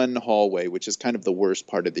this one hallway, which is kind of the worst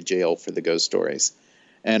part of the jail for the ghost stories.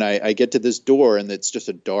 And I get to this door, and it's just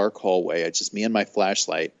a dark hallway. It's just me and my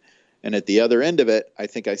flashlight. And at the other end of it, I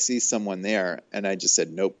think I see someone there. And I just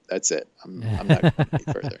said, nope, that's it. I'm not going any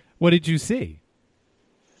further. What did you see?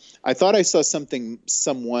 I thought I saw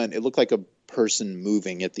someone, it looked like a person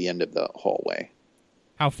moving at the end of the hallway.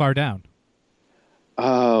 How far down?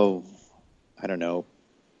 Oh, I don't know,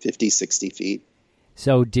 50, 60 feet.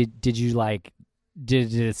 So did you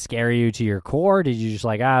did it scare you to your core? Did you just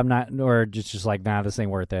I'm not, or just like, nah, this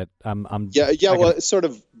ain't worth it? Well, it's sort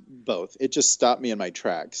of both. It just stopped me in my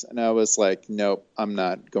tracks, and I was like, nope, I'm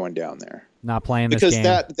not going down there. Not playing this because game.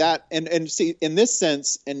 that and see, in this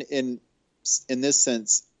sense, in this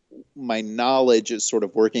sense, my knowledge is sort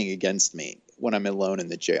of working against me when I'm alone in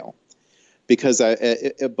the jail. Because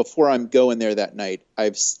before I'm going there that night,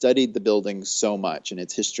 I've studied the building so much and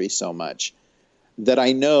its history so much that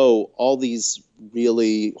I know all these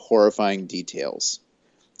really horrifying details.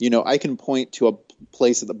 I can point to a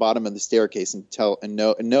place at the bottom of the staircase and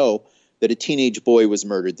know that a teenage boy was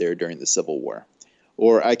murdered there during the Civil War.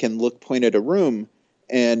 Or I can point at a room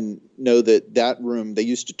and know that room, they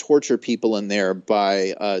used to torture people in there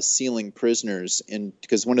by sealing prisoners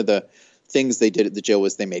because one of the things they did at the jail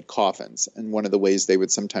was they made coffins. And one of the ways they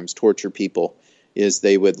would sometimes torture people is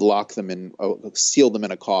they would lock them in, seal them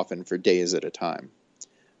in a coffin for days at a time,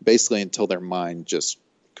 basically until their mind just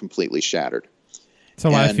completely shattered. That's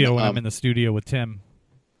how I feel when I'm in the studio with Tim.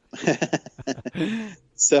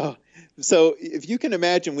 So if you can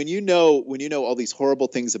imagine when you know all these horrible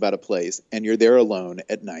things about a place and you're there alone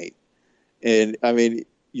at night, and I mean,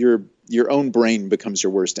 your own brain becomes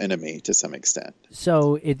your worst enemy to some extent.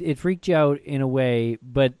 So it freaked you out in a way,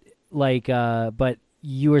 but but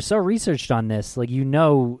you were so researched on this,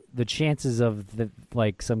 the chances of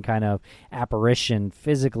some kind of apparition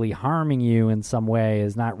physically harming you in some way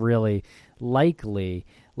is not really likely.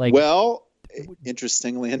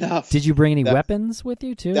 Interestingly enough, did you bring any weapons with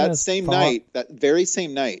you too? That very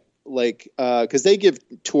same night, because they give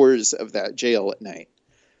tours of that jail at night.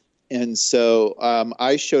 And so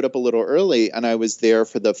I showed up a little early, and I was there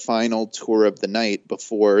for the final tour of the night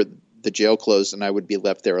before the jail closed, and I would be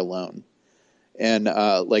left there alone. And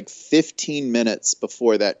 15 minutes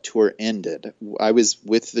before that tour ended, I was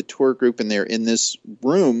with the tour group, and they're in this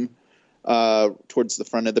room towards the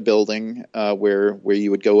front of the building where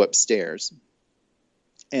you would go upstairs.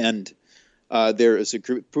 And there is a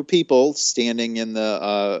group of people standing in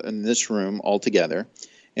this room all together.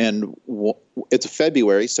 And it's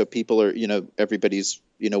February, so people are, everybody's,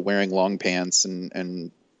 wearing long pants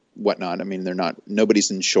and whatnot. I mean, nobody's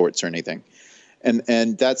in shorts or anything.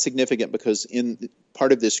 And that's significant because in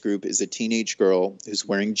part of this group is a teenage girl who's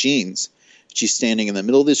wearing jeans. She's standing in the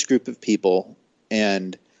middle of this group of people,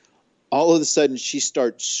 and all of a sudden she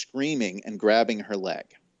starts screaming and grabbing her leg.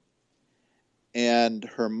 And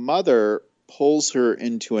her mother pulls her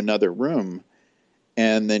into another room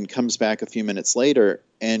and then comes back a few minutes later,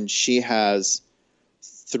 and she has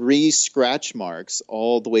 3 scratch marks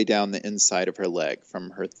all the way down the inside of her leg, from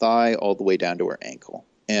her thigh all the way down to her ankle.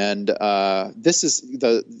 And this is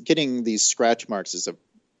getting these scratch marks is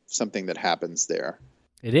something that happens there.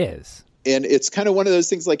 It is. And it's kind of one of those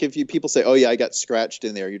things, like if people say, oh yeah, I got scratched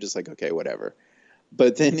in there, you're just like, okay, whatever.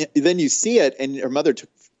 But then you see it, and her mother took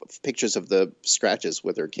pictures of the scratches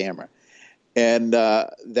with her camera. And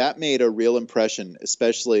that made a real impression,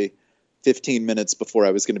 especially 15 minutes before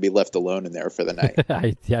I was going to be left alone in there for the night.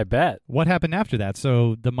 I bet. What happened after that?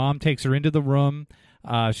 So the mom takes her into the room.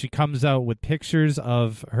 She comes out with pictures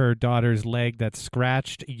of her daughter's leg that's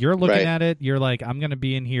scratched. You're looking at it. You're like, I'm going to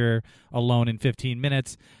be in here alone in 15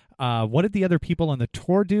 minutes. What did the other people on the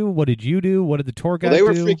tour do? What did you do? What did the tour guide Well,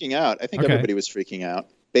 they do? were freaking out. I think everybody was freaking out.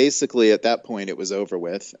 Basically, at that point, it was over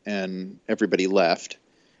with, and everybody left.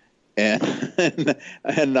 And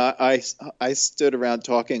I stood around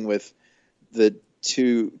talking with the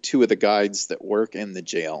two of the guides that work in the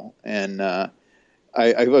jail, and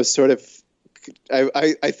I was sort of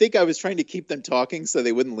I think I was trying to keep them talking so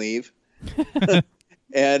they wouldn't leave.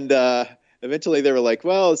 And eventually they were like,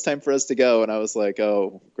 well, it's time for us to go. And I was like,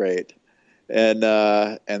 oh, great. And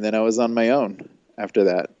then I was on my own after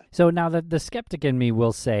that. So now the skeptic in me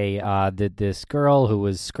will say that this girl who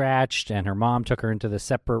was scratched and her mom took her into the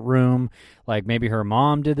separate room, like maybe her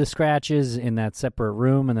mom did the scratches in that separate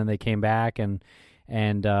room and then they came back and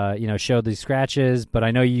showed these scratches. But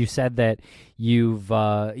I know you said that you've,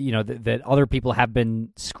 that other people have been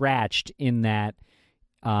scratched in that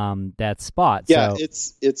spot. Yeah, so.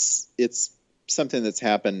 it's something that's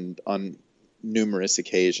happened on numerous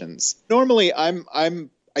occasions. Normally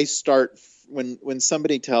I start when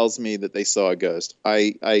somebody tells me that they saw a ghost,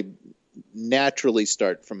 I naturally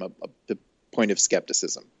start from the point of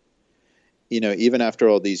skepticism. Even after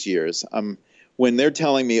all these years, when they're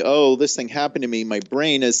telling me, "Oh, this thing happened to me," my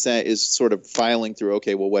brain is sort of filing through.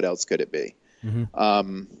 Okay, well, what else could it be?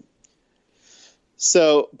 Mm-hmm.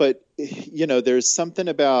 But there's something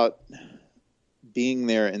about being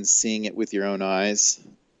there and seeing it with your own eyes.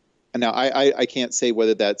 And now I can't say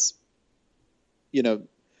whether that's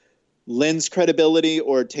lends credibility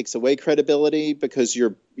or takes away credibility because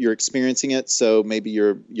you're experiencing it. So maybe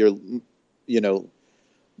you're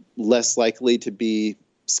less likely to be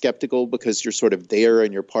skeptical because you're sort of there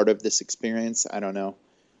and you're part of this experience. I don't know,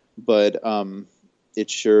 but it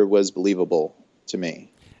sure was believable to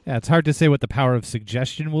me. Yeah, it's hard to say what the power of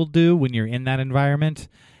suggestion will do when you're in that environment.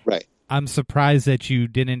 Right. I'm surprised that you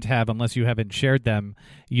didn't have, unless you haven't shared them,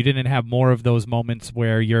 you didn't have more of those moments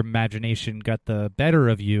where your imagination got the better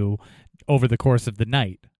of you over the course of the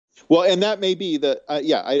night. Well, and that may be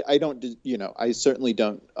I don't, I certainly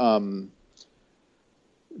don't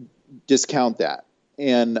discount that.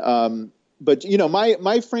 And, but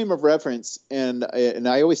my frame of reference, and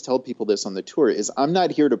I always tell people this on the tour, is I'm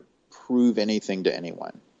not here to prove anything to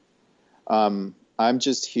anyone. I'm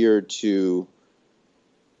just here to,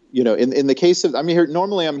 in the case of,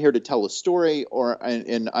 normally I'm here to tell a story,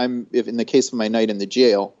 if in the case of my night in the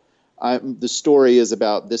jail, the story is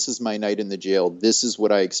about, this is my night in the jail. This is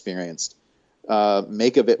what I experienced.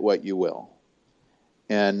 Make of it what you will.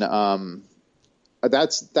 And,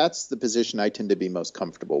 that's the position I tend to be most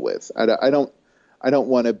comfortable with. I don't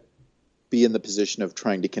want to be in the position of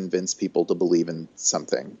trying to convince people to believe in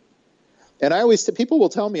something. And people will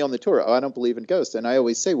tell me on the tour, "Oh, I don't believe in ghosts." And I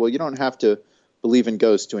always say, well, you don't have to believe in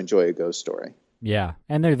ghosts to enjoy a ghost story. Yeah,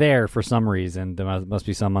 and they're there for some reason. There must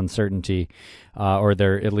be some uncertainty, or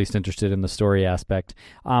they're at least interested in the story aspect.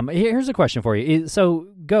 Here's a question for you. So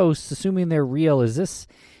ghosts, assuming they're real, is this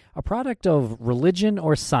a product of religion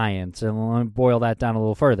or science? And let me boil that down a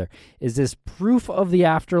little further. Is this proof of the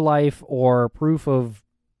afterlife or proof of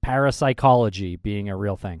parapsychology being a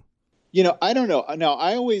real thing? I don't know. Now,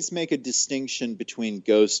 I always make a distinction between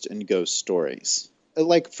ghost and ghost stories.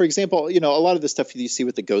 Like, for example, a lot of the stuff you see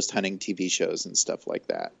with the ghost hunting TV shows and stuff like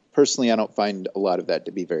that. Personally, I don't find a lot of that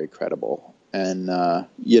to be very credible. And,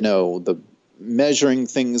 the measuring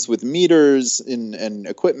things with meters and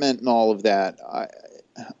equipment and all of that,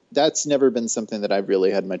 that's never been something that I've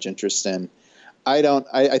really had much interest in.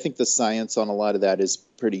 I think the science on a lot of that is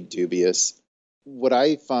pretty dubious. What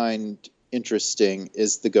I find interesting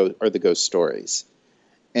is the ghost stories.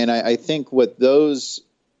 And I think what those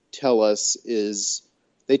tell us is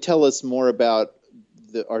they tell us more about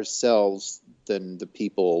ourselves than the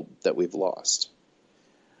people that we've lost.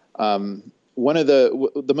 One of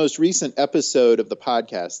the most recent episode of the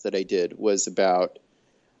podcast that I did was about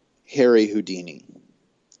Harry Houdini.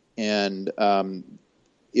 And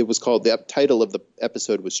it was called, the title of the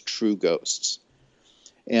episode was True Ghosts.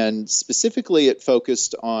 And specifically it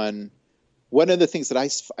focused on one of the things that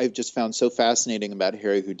I've just found so fascinating about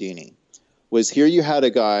Harry Houdini was, here you had a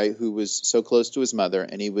guy who was so close to his mother,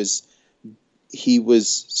 and he was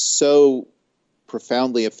so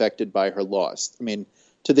profoundly affected by her loss. I mean,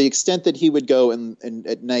 to the extent that he would go and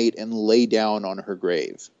at night and lay down on her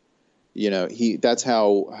grave. That's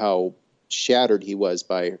how shattered he was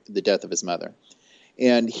by the death of his mother.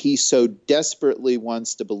 And he so desperately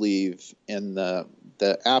wants to believe in the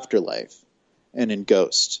afterlife and in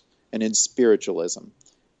ghosts and in spiritualism,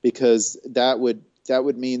 because that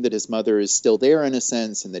would mean that his mother is still there in a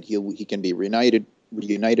sense, and that he can be reunited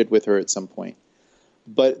with her at some point.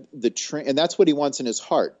 But and that's what he wants in his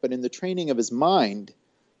heart. But in the training of his mind,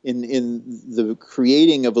 in the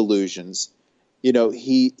creating of illusions,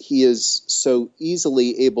 he is so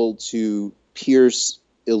easily able to pierce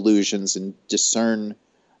illusions and discern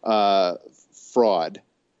fraud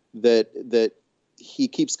that he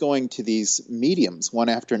keeps going to these mediums one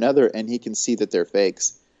after another, and he can see that they're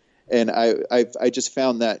fakes. And I just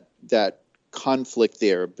found that conflict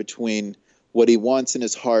there between what he wants in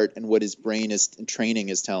his heart and what his brain and training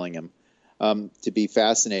is telling him to be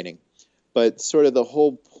fascinating. But sort of the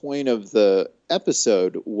whole point of the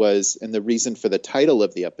episode was, and the reason for the title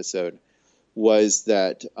of the episode was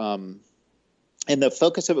that, and the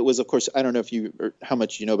focus of it was, of course, I don't know how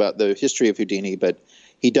much you know about the history of Houdini, but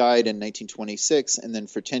he died in 1926, and then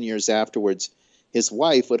for 10 years afterwards, his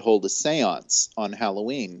wife would hold a seance on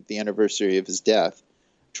Halloween, the anniversary of his death,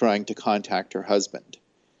 trying to contact her husband.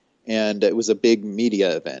 And it was a big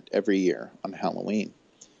media event every year on Halloween.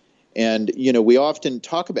 And, we often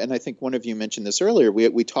talk about, and I think one of you mentioned this earlier,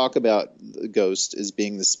 we talk about the ghost as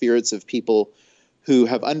being the spirits of people who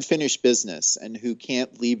have unfinished business and who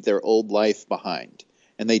can't leave their old life behind,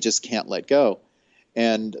 and they just can't let go.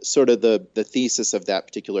 And sort of the thesis of that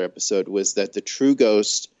particular episode was that the true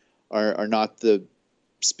ghosts are not the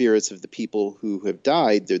spirits of the people who have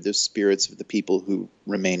died, they're the spirits of the people who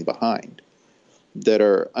remain behind, that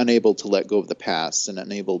are unable to let go of the past and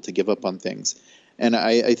unable to give up on things. And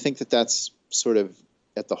I think that that's sort of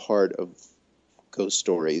at the heart of ghost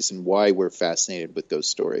stories and why we're fascinated with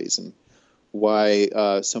ghost stories and why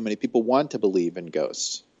so many people want to believe in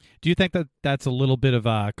ghosts. Do you think that that's a little bit of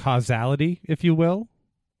a causality, if you will?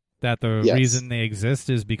 That the reason they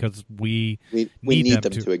exist is because we need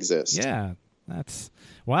them to exist. Yeah, that's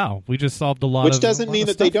wow. We just solved a lot. Which doesn't mean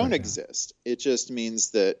that they don't exist. It just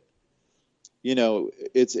means that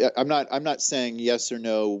it's. I'm not saying yes or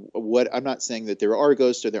no. I'm not saying that there are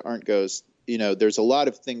ghosts or there aren't ghosts. There's a lot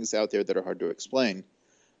of things out there that are hard to explain.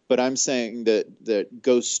 But I'm saying that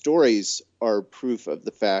ghost stories are proof of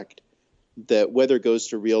the fact that whether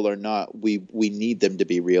ghosts are real or not, we need them to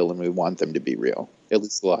be real and we want them to be real. At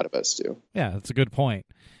least a lot of us do. Yeah, that's a good point.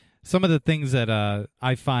 Some of the things that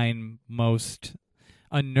I find most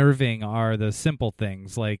unnerving are the simple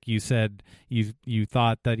things. Like you said, you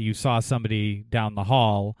thought that you saw somebody down the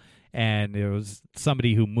hall and it was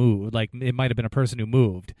somebody who moved. Like it might have been a person who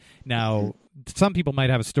moved. Now, some people might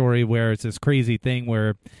have a story where it's this crazy thing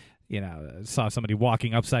where saw somebody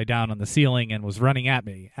walking upside down on the ceiling and was running at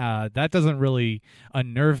me. That doesn't really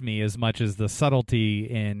unnerve me as much as the subtlety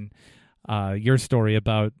in your story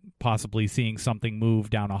about possibly seeing something move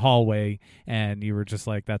down a hallway and you were just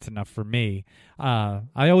like, that's enough for me.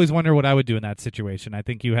 I always wonder what I would do in that situation. I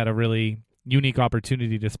think you had a really unique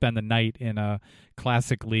opportunity to spend the night in a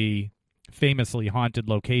classically, famously haunted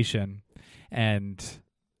location, and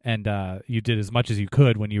you did as much as you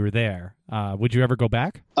could when you were there. Would you ever go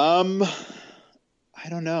back? I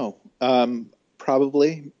don't know.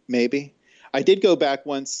 Probably, maybe. I did go back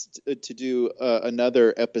once to do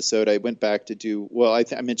another episode. I went back to do, I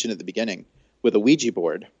mentioned at the beginning, with a Ouija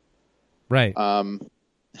board. Right.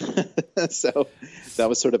 So that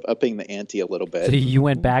was sort of upping the ante a little bit. So you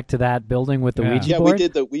went back to that building with the Ouija board?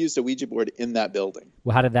 Yeah, we used a Ouija board in that building.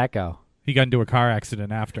 Well, how did that go? He got into a car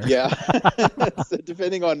accident after. Yeah. So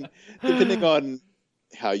depending on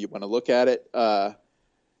how you want to look at it, I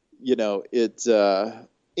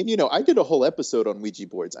did a whole episode on Ouija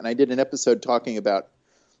boards, and I did an episode talking about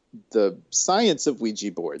the science of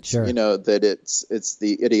Ouija boards. Sure. That it's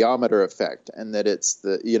the idiometer effect, and that it's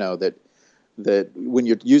that when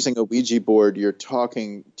you're using a Ouija board, you're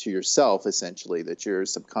talking to yourself essentially. That your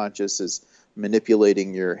subconscious is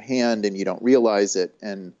manipulating your hand, and you don't realize it,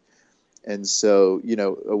 and so,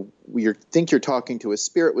 you think you're talking to a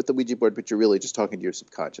spirit with the Ouija board, but you're really just talking to your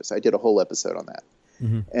subconscious. I did a whole episode on that.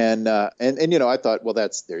 Mm-hmm. And I thought, well,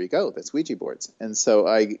 there you go. That's Ouija boards. And so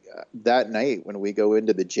that night when we go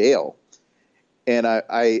into the jail, and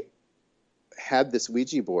I had this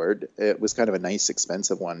Ouija board, it was kind of a nice,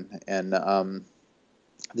 expensive one. And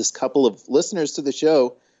this couple of listeners to the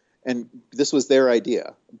show, and this was their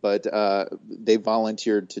idea, but they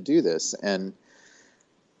volunteered to do this. And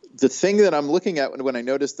the thing that I'm looking at when I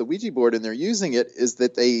noticed the Ouija board and they're using it is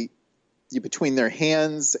that between their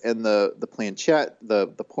hands and the planchette, the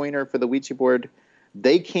pointer for the Ouija board,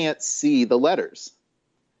 they can't see the letters.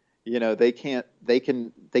 They can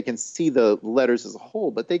see the letters as a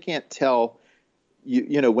whole, but they can't tell.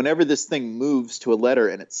 Whenever this thing moves to a letter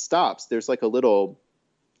and it stops, there's like a little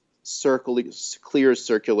clear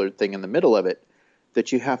circular thing in the middle of it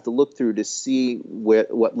that you have to look through to see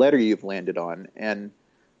what letter you've landed on. And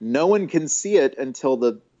no one can see it until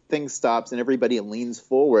the thing stops and everybody leans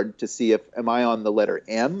forward to see am I on the letter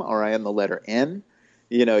M or am I on the letter N?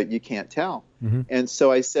 You can't tell. Mm-hmm. And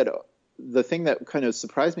so I said, the thing that kind of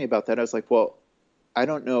surprised me about that, I was like, well, I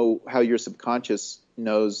don't know how your subconscious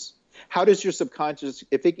knows. How does your subconscious,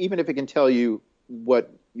 even if it can tell you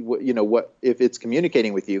what if it's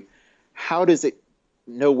communicating with you, how does it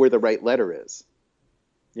know where the right letter is?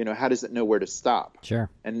 How does it know where to stop? Sure.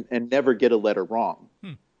 And never get a letter wrong.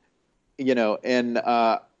 And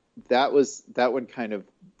that one kind of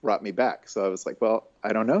brought me back. So I was like, well,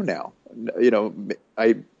 I don't know now.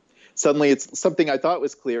 Suddenly it's something I thought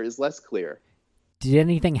was clear is less clear. Did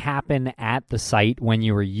anything happen at the site when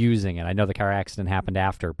you were using it? I know the car accident happened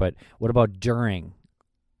after, but what about during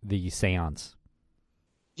the seance?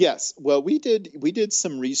 Yes. Well, we did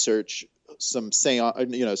some research, some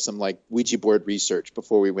seance, some like Ouija board research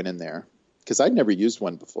before we went in there, because I'd never used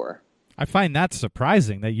one before. I find that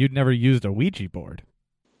surprising that you'd never used a Ouija board.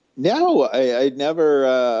 No, I'd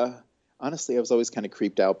never. Honestly, I was always kind of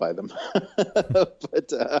creeped out by them,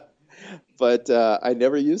 but I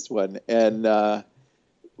never used one. And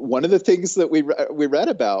one of the things that we read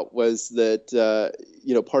about was that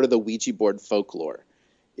part of the Ouija board folklore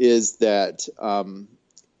is that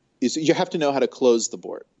you have to know how to close the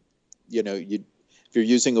board. If you're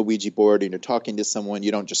using a Ouija board and you're talking to someone,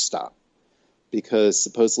 you don't just stop, because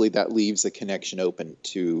supposedly that leaves a connection open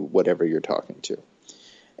to whatever you're talking to.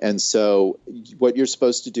 And so what you're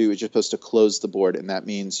supposed to do is you're supposed to close the board, and that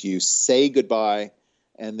means you say goodbye,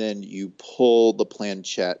 and then you pull the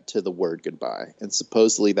planchette to the word goodbye, and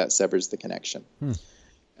supposedly that severs the connection. And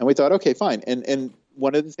we thought, okay, fine. And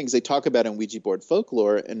one of the things they talk about in Ouija board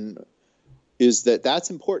folklore is that that's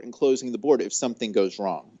important, closing the board, if something goes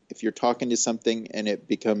wrong. If you're talking to something and it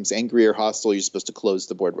becomes angry or hostile, you're supposed to close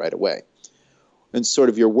the board right away. And sort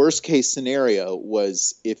of your worst case scenario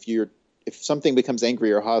was if something becomes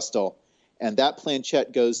angry or hostile and that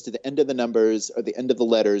planchette goes to the end of the numbers or the end of the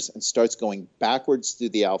letters and starts going backwards through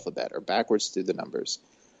the alphabet or backwards through the numbers.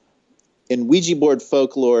 In Ouija board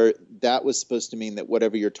folklore, that was supposed to mean that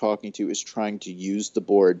whatever you're talking to is trying to use the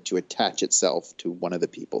board to attach itself to one of the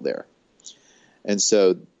people there. And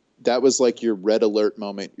so that was like your red alert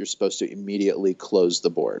moment. You're supposed to immediately close the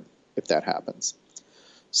board if that happens.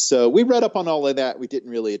 So we read up on all of that. We didn't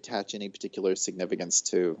really attach any particular significance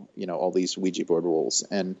to, all these Ouija board rules.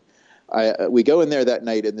 And we go in there that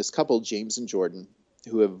night, and this couple, James and Jordan,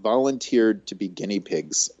 who have volunteered to be guinea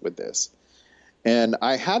pigs with this. And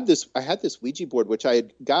I had this Ouija board, which I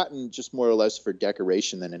had gotten just more or less for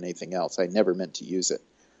decoration than anything else. I never meant to use it.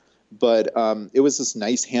 But it was this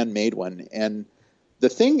nice handmade one. And the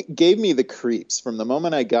thing gave me the creeps from the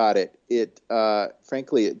moment I got it.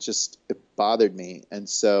 Frankly, it bothered me. And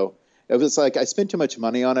so it was like I spent too much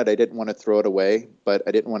money on it. I didn't want to throw it away, but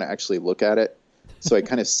I didn't want to actually look at it. So I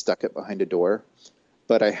kind of stuck it behind a door.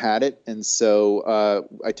 But I had it. And so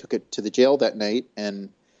I took it to the jail that night. And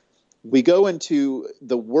we go into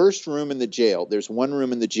the worst room in the jail. There's one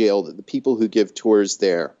room in the jail that the people who give tours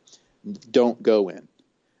there don't go in.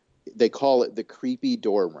 They call it the creepy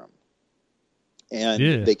door room.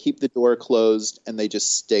 And they keep the door closed and they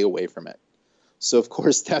just stay away from it. So, of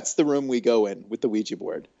course, that's the room we go in with the Ouija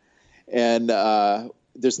board. And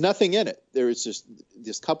there's nothing in it. There is just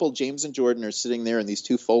this couple, James and Jordan, are sitting there in these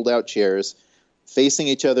two fold-out chairs facing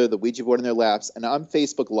each other, the Ouija board in their laps, and I'm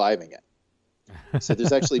Facebook Living it. So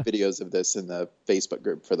there's actually videos of this in the Facebook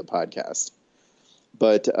group for the podcast.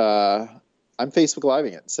 But I'm Facebook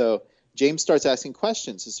Living it. So James starts asking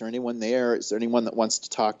questions. Is there anyone there? Is there anyone that wants to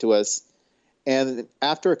talk to us? And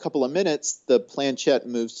after a couple of minutes, the planchette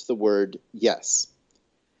moves to the word yes.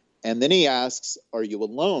 And then he asks, are you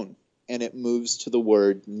alone? And it moves to the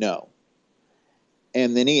word no.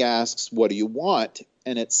 And then he asks, what do you want?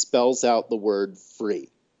 And it spells out the word free.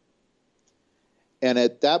 And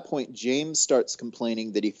at that point, James starts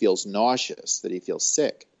complaining that he feels nauseous, that he feels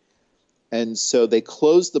sick. And so they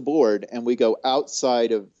close the board and we go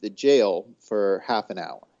outside of the jail for half an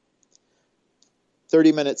hour.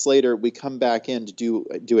 30 minutes later, we come back in to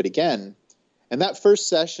do it again. And that first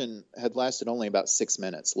session had lasted only about 6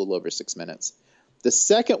 minutes, a little over 6 minutes. The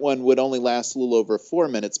second one would only last a little over 4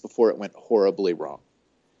 minutes before it went horribly wrong.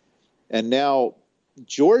 And now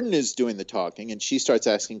Jordan is doing the talking, and she starts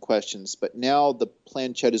asking questions. But now the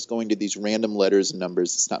planchette is going to these random letters and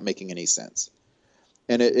numbers. It's not making any sense.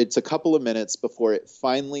 And it's a couple of minutes before it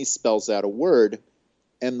finally spells out a word.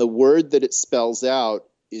 And the word that it spells out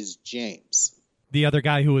is James. The other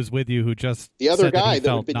guy who was with you who just the other said guy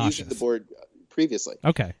that had been nauseous. using the board previously.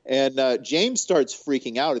 Okay. And James starts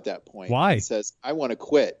freaking out at that point. Why? He says, I want to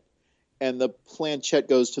quit. And the planchette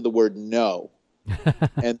goes to the word no.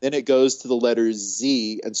 And then it goes to the letter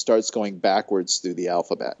Z and starts going backwards through the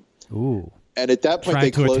alphabet. Ooh. And at that point,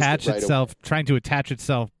 trying to attach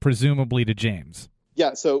itself presumably to James.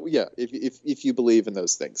 Yeah. So yeah, if you believe in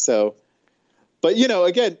those things. So, but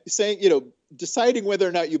again, saying deciding whether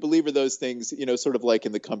or not you believe in those things, sort of like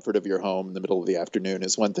in the comfort of your home in the middle of the afternoon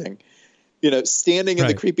is one thing. Standing in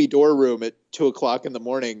the creepy door room at 2:00 in the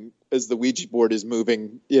morning as the Ouija board is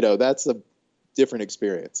moving, that's a different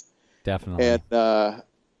experience. Definitely. And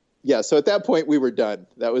yeah, so at that point we were done.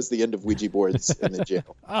 That was the end of Ouija boards in the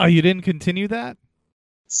jail. Oh, you didn't continue that?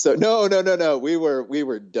 So no. We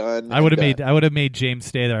were done. I would have made James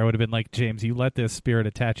stay there. I would have been like, James, you let this spirit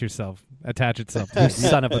attach itself to you.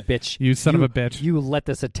 Son of a bitch. You son of a bitch. You let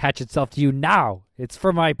this attach itself to you now. It's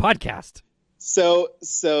for my podcast. So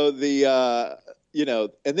the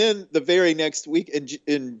and then the very next week,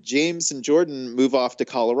 and James and Jordan move off to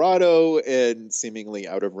Colorado and seemingly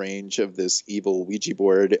out of range of this evil Ouija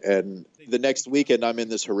board. And the next weekend, I'm in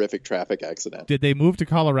this horrific traffic accident. Did they move to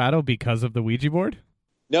Colorado because of the Ouija board?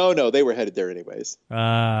 No, they were headed there anyways.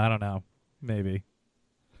 I don't know. Maybe.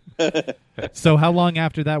 So how long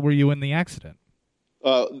after that were you in the accident?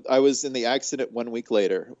 I was in the accident 1 week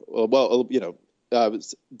later. Well,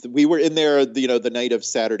 we were in there, the night of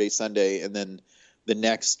Saturday, Sunday, and then the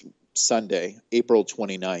next Sunday, April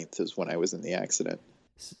 29th, is when I was in the accident.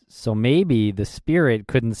 So maybe the spirit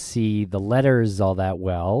couldn't see the letters all that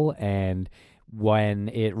well, and when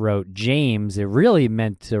it wrote James, it really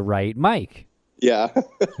meant to write Mike. Yeah.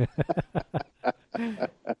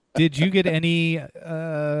 Did you get any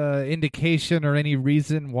indication or any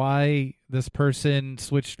reason why this person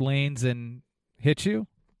switched lanes and hit you?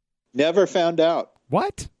 Never found out.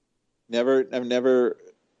 What? I've never,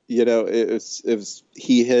 it was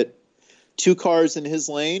he hit 2 cars in his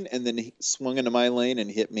lane and then he swung into my lane and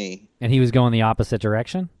hit me. And he was going the opposite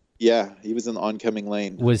direction? Yeah, he was in the oncoming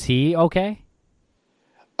lane. Was he okay?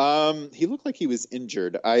 He looked like he was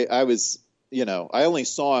injured. I was, I only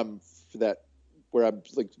saw him for that where I'm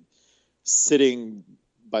like sitting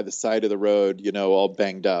by the side of the road, all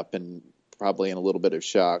banged up and probably in a little bit of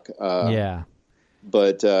shock. Yeah.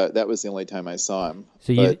 But that was the only time I saw him.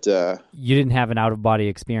 So you didn't have an out-of-body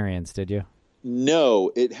experience, did you?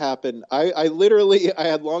 No, it happened. I literally, I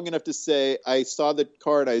had long enough to say, I saw the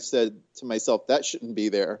car and I said to myself, that shouldn't be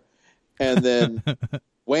there. And then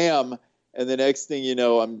wham. And the next thing you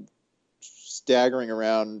know, I'm staggering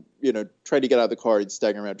around, trying to get out of the car and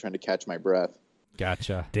staggering around trying to catch my breath.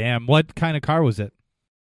 Gotcha. Damn. What kind of car was it?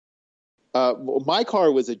 My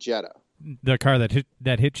car was a Jetta. The car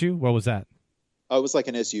that hit you? What was that? Oh, it was like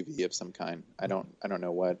an SUV of some kind. I don't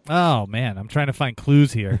know what. Oh man, I'm trying to find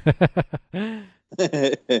clues here.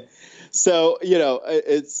 So,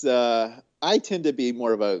 it's I tend to be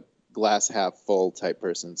more of a glass half full type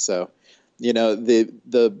person. So,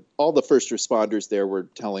 all the first responders there were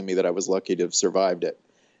telling me that I was lucky to have survived it.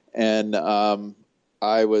 And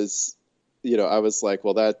I was like,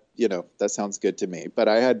 well, that sounds good to me.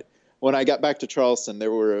 But when I got back to Charleston, there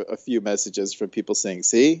were a few messages from people saying,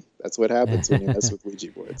 see, that's what happens when you mess with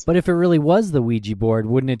Ouija boards. But if it really was the Ouija board,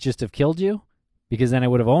 wouldn't it just have killed you? Because then it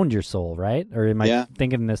would have owned your soul, right? Or am I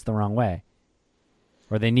thinking this the wrong way?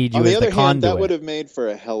 Or they need you as the conduit. On the other hand, that would have made for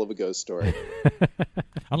a hell of a ghost story.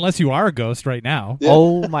 Unless you are a ghost right now. Yeah.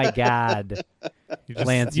 Oh, my God.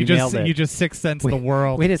 Lance, you nailed it. You just sixth sense the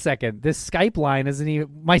world. Wait a second. This Skype line isn't even...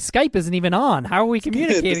 My Skype isn't even on. How are we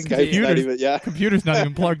communicating? Computer's not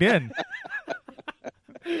even plugged in.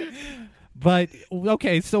 But,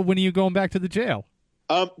 okay, so when are you going back to the jail?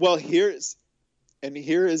 Well, here is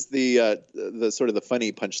the sort of the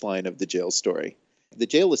funny punchline of the jail story. The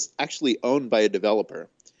jail is actually owned by a developer.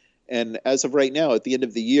 And as of right now, at the end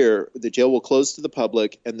of the year, the jail will close to the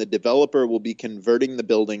public and the developer will be converting the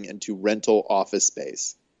building into rental office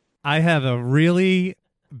space. I have a really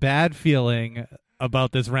bad feeling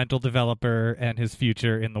about this rental developer and his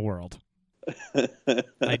future in the world.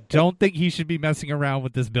 I don't think he should be messing around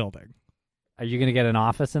with this building. Are you going to get an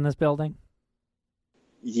office in this building?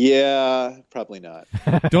 Yeah, probably not.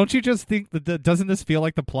 Don't you just think that doesn't this feel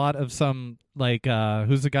like the plot of some, like,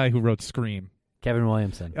 who's the guy who wrote Scream? Kevin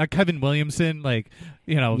Williamson. Kevin Williamson,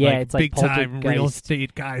 it's big time real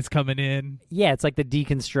estate guys coming in. Yeah, it's like the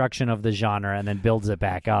deconstruction of the genre and then builds it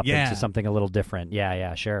back up into something a little different.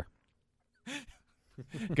 Yeah, sure.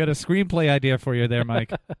 Got a screenplay idea for you there,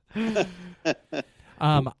 Mike.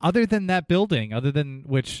 Other than that building,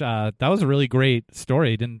 that was a really great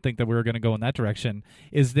story. Didn't think that we were going to go in that direction.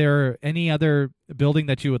 Is there any other building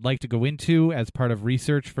that you would like to go into as part of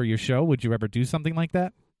research for your show? Would you ever do something like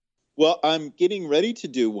that? Well, I'm getting ready to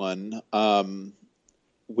do one,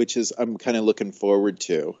 which is I'm kind of looking forward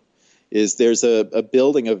to. There's a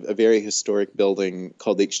building, a very historic building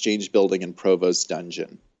called the Exchange Building in Provost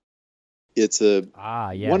Dungeon. It's yes.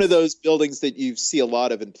 one of those buildings that you see a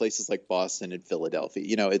lot of in places like Boston and Philadelphia.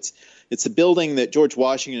 You know, it's a building that George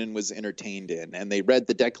Washington was entertained in, and they read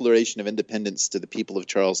the Declaration of Independence to the people of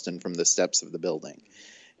Charleston from the steps of the building.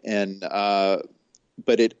 And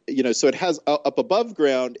but it, you know, so it has up above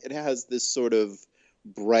ground, it has this sort of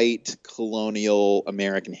bright colonial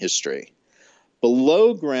American history.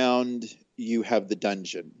 Below ground, you have the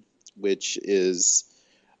dungeon, which is,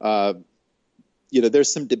 you know,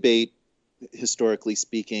 there's some debate, historically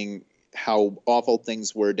speaking, how awful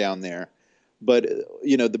things were down there. But,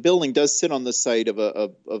 you know, the building does sit on the site of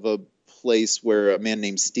a place where a man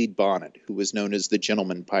named Stede Bonnet, who was known as the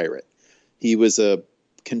Gentleman Pirate, he was a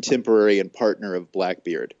contemporary and partner of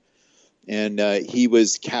Blackbeard. And he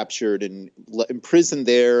was captured and imprisoned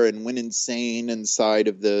there and went insane inside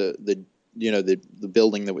of the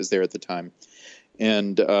building that was there at the time,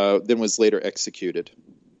 and then was later executed.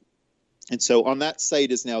 And so on that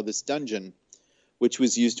site is now this dungeon, which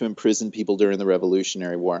was used to imprison people during the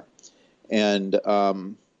Revolutionary War. And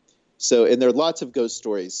and there are lots of ghost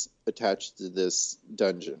stories attached to this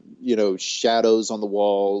dungeon. You know, shadows on the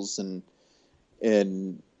walls and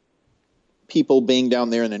people being down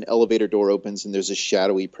there, and an elevator door opens and there's a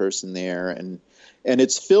shadowy person there, and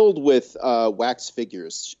it's filled with wax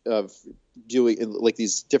figures of doing like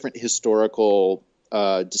these different historical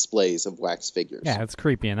displays of wax figures. Yeah, it's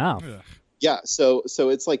creepy enough. Ugh. Yeah, so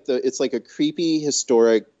it's like a creepy,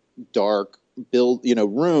 historic, dark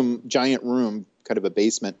room, giant room, kind of a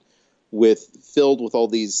basement, filled with all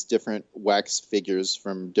these different wax figures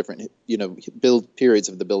from different periods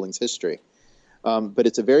of the building's history. But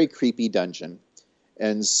it's a very creepy dungeon.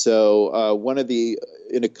 And so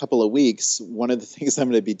in a couple of weeks, one of the things I'm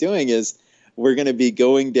going to be doing is we're going to be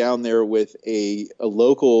going down there with a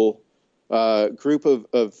local group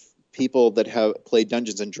of people that have played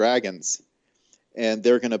Dungeons and Dragons. And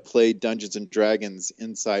they're going to play Dungeons and Dragons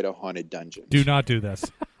inside a haunted dungeon. Do not do this.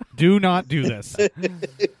 Do not do this.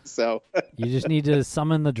 So you just need to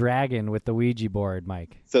summon the dragon with the Ouija board,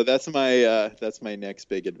 Mike. So that's my next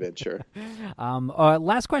big adventure.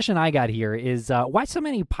 Last question I got here is why so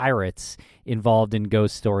many pirates involved in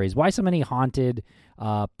ghost stories? Why so many haunted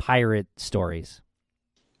pirate stories?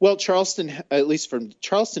 Well, Charleston, at least from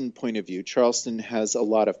Charleston point of view, Charleston has a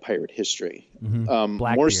lot of pirate history,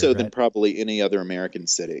 more so than probably any other American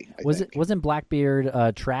city. Wasn't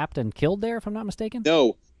Blackbeard trapped and killed there, if I'm not mistaken?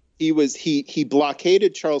 No, he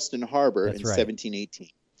blockaded Charleston Harbor in right. 1718,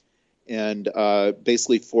 and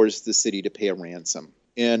basically forced the city to pay a ransom.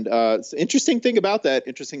 And the interesting thing about that,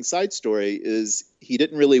 interesting side story, is he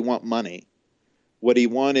didn't really want money. What he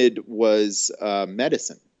wanted was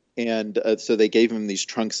medicine. And so they gave him these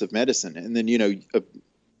trunks of medicine. And then,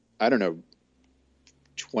 I don't know,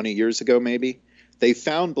 20 years ago maybe, they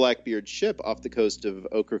found Blackbeard's ship off the coast of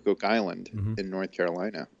Ocracoke Island in North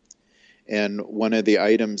Carolina. And one of the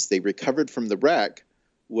items they recovered from the wreck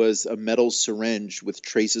was a metal syringe with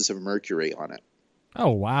traces of mercury on it.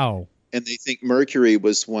 Oh, wow. And they think mercury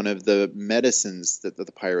was one of the medicines that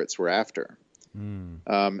the pirates were after.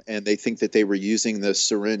 And they think that they were using the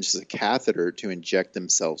syringe as a catheter to inject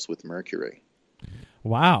themselves with mercury.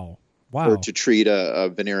 Wow. Or to treat a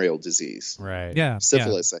venereal disease. Right. Yeah.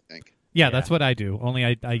 Syphilis, I think. Yeah, that's what I do.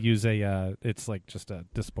 Only I use it's like just a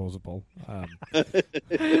disposable.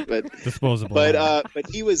 Disposable. But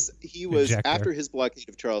he was injector. After his blockade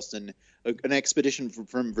of Charleston, an expedition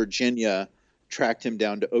from Virginia tracked him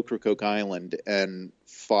down to Ocracoke Island and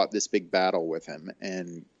fought this big battle with him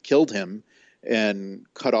and killed him and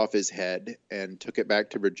cut off his head and took it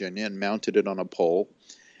back to Virginia and mounted it on a pole.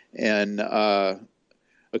 And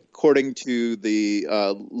according to the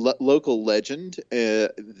local legend,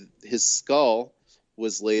 his skull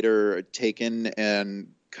was later taken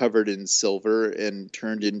and covered in silver and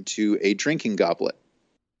turned into a drinking goblet.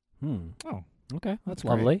 Oh, okay. That's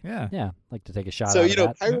lovely. Yeah. I'd like to take a shot So, out of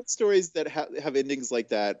that. pirate stories that have endings like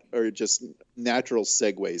that are just natural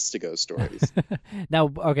segues to ghost stories. Now,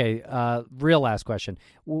 okay, real last question.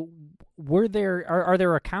 Are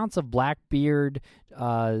there accounts of Blackbeard,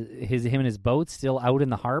 him and his boat still out in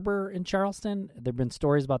the harbor in Charleston? There have been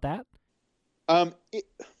stories about that?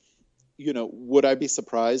 Would I be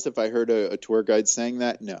surprised if I heard a tour guide saying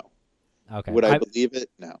that? No. Okay. Would I believe it?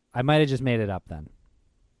 No. I might have just made it up then.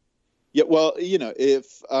 Yeah, well,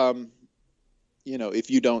 if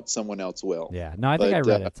you don't, someone else will. Yeah, no, I think I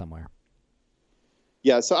read it somewhere.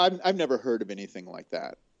 Yeah, so I've never heard of anything like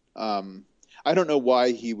that. I don't know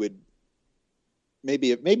why he would.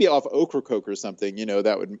 Maybe off Ocracoke or something.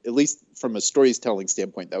 That would, at least from a storytelling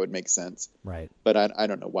standpoint, that would make sense. Right. But I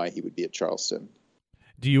don't know why he would be at Charleston.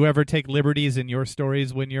 Do you ever take liberties in your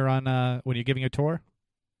stories when you're giving a tour?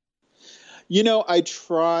 I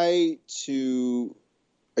try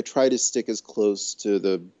to stick as close to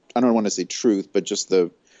the, I don't want to say truth, but just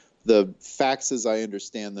the facts as I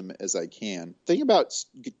understand them as I can. The thing about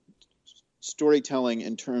storytelling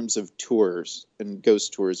in terms of tours, and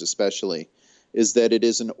ghost tours especially, is that it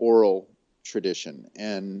is an oral tradition,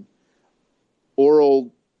 and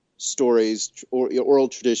oral stories or oral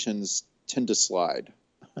traditions tend to slide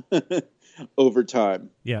over time.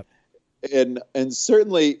 Yeah. And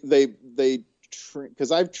certainly they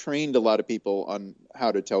because I've trained a lot of people on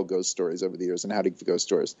how to tell ghost stories over the years and how to give ghost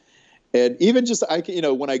stories. And even just I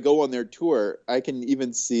can, when I go on their tour, I can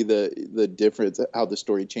even see the difference, how the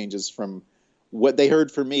story changes from what they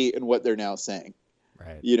heard from me and what they're now saying.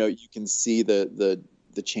 Right. You can see the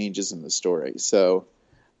changes in the story. So,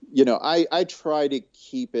 I try to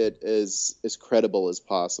keep it as credible as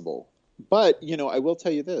possible. But, I will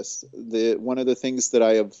tell you this, one of the things that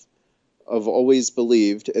I have always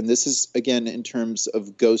believed, and this is, again, in terms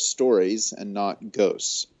of ghost stories and not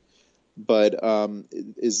ghosts, but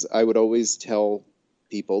is I would always tell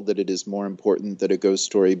people that it is more important that a ghost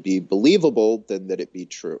story be believable than that it be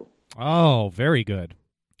true. Oh, very good.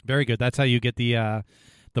 Very good. That's how you get the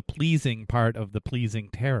pleasing part of the pleasing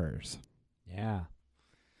terrors. Yeah.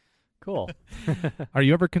 Cool. Are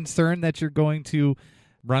you ever concerned that you're going to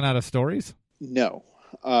run out of stories? No.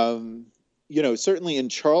 Certainly in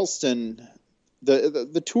Charleston,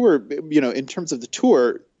 the tour, in terms of the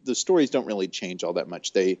tour, the stories don't really change all that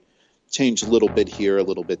much. They change a little bit here, a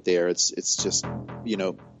little bit there. It's just,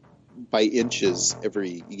 by inches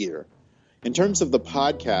every year. In terms of the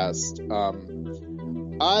podcast,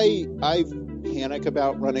 I panic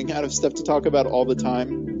about running out of stuff to talk about all the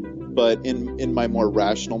time. But in my more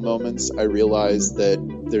rational moments, I realize that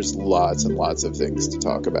there's lots and lots of things to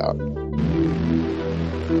talk about.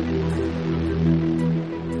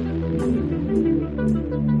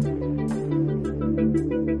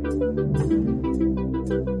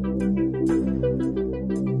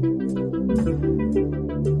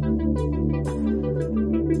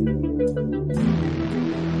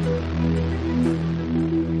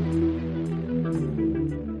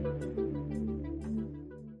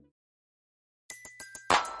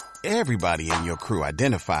 Everybody in your crew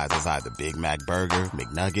identifies as either Big Mac Burger,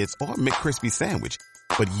 McNuggets, or McCrispy Sandwich.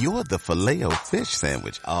 But you're the Filet-O-Fish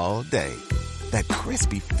Sandwich all day. That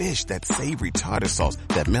crispy fish, that savory tartar sauce,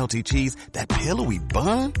 that melty cheese, that pillowy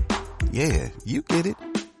bun. Yeah, you get it.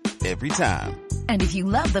 Every time. And if you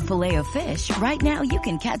love the Filet-O-Fish, right now you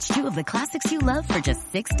can catch two of the classics you love for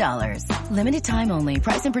just $6. Limited time only.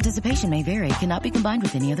 Price and participation may vary. Cannot be combined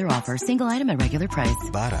with any other offer. Single item at regular price.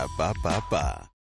 Ba-da-ba-ba-ba.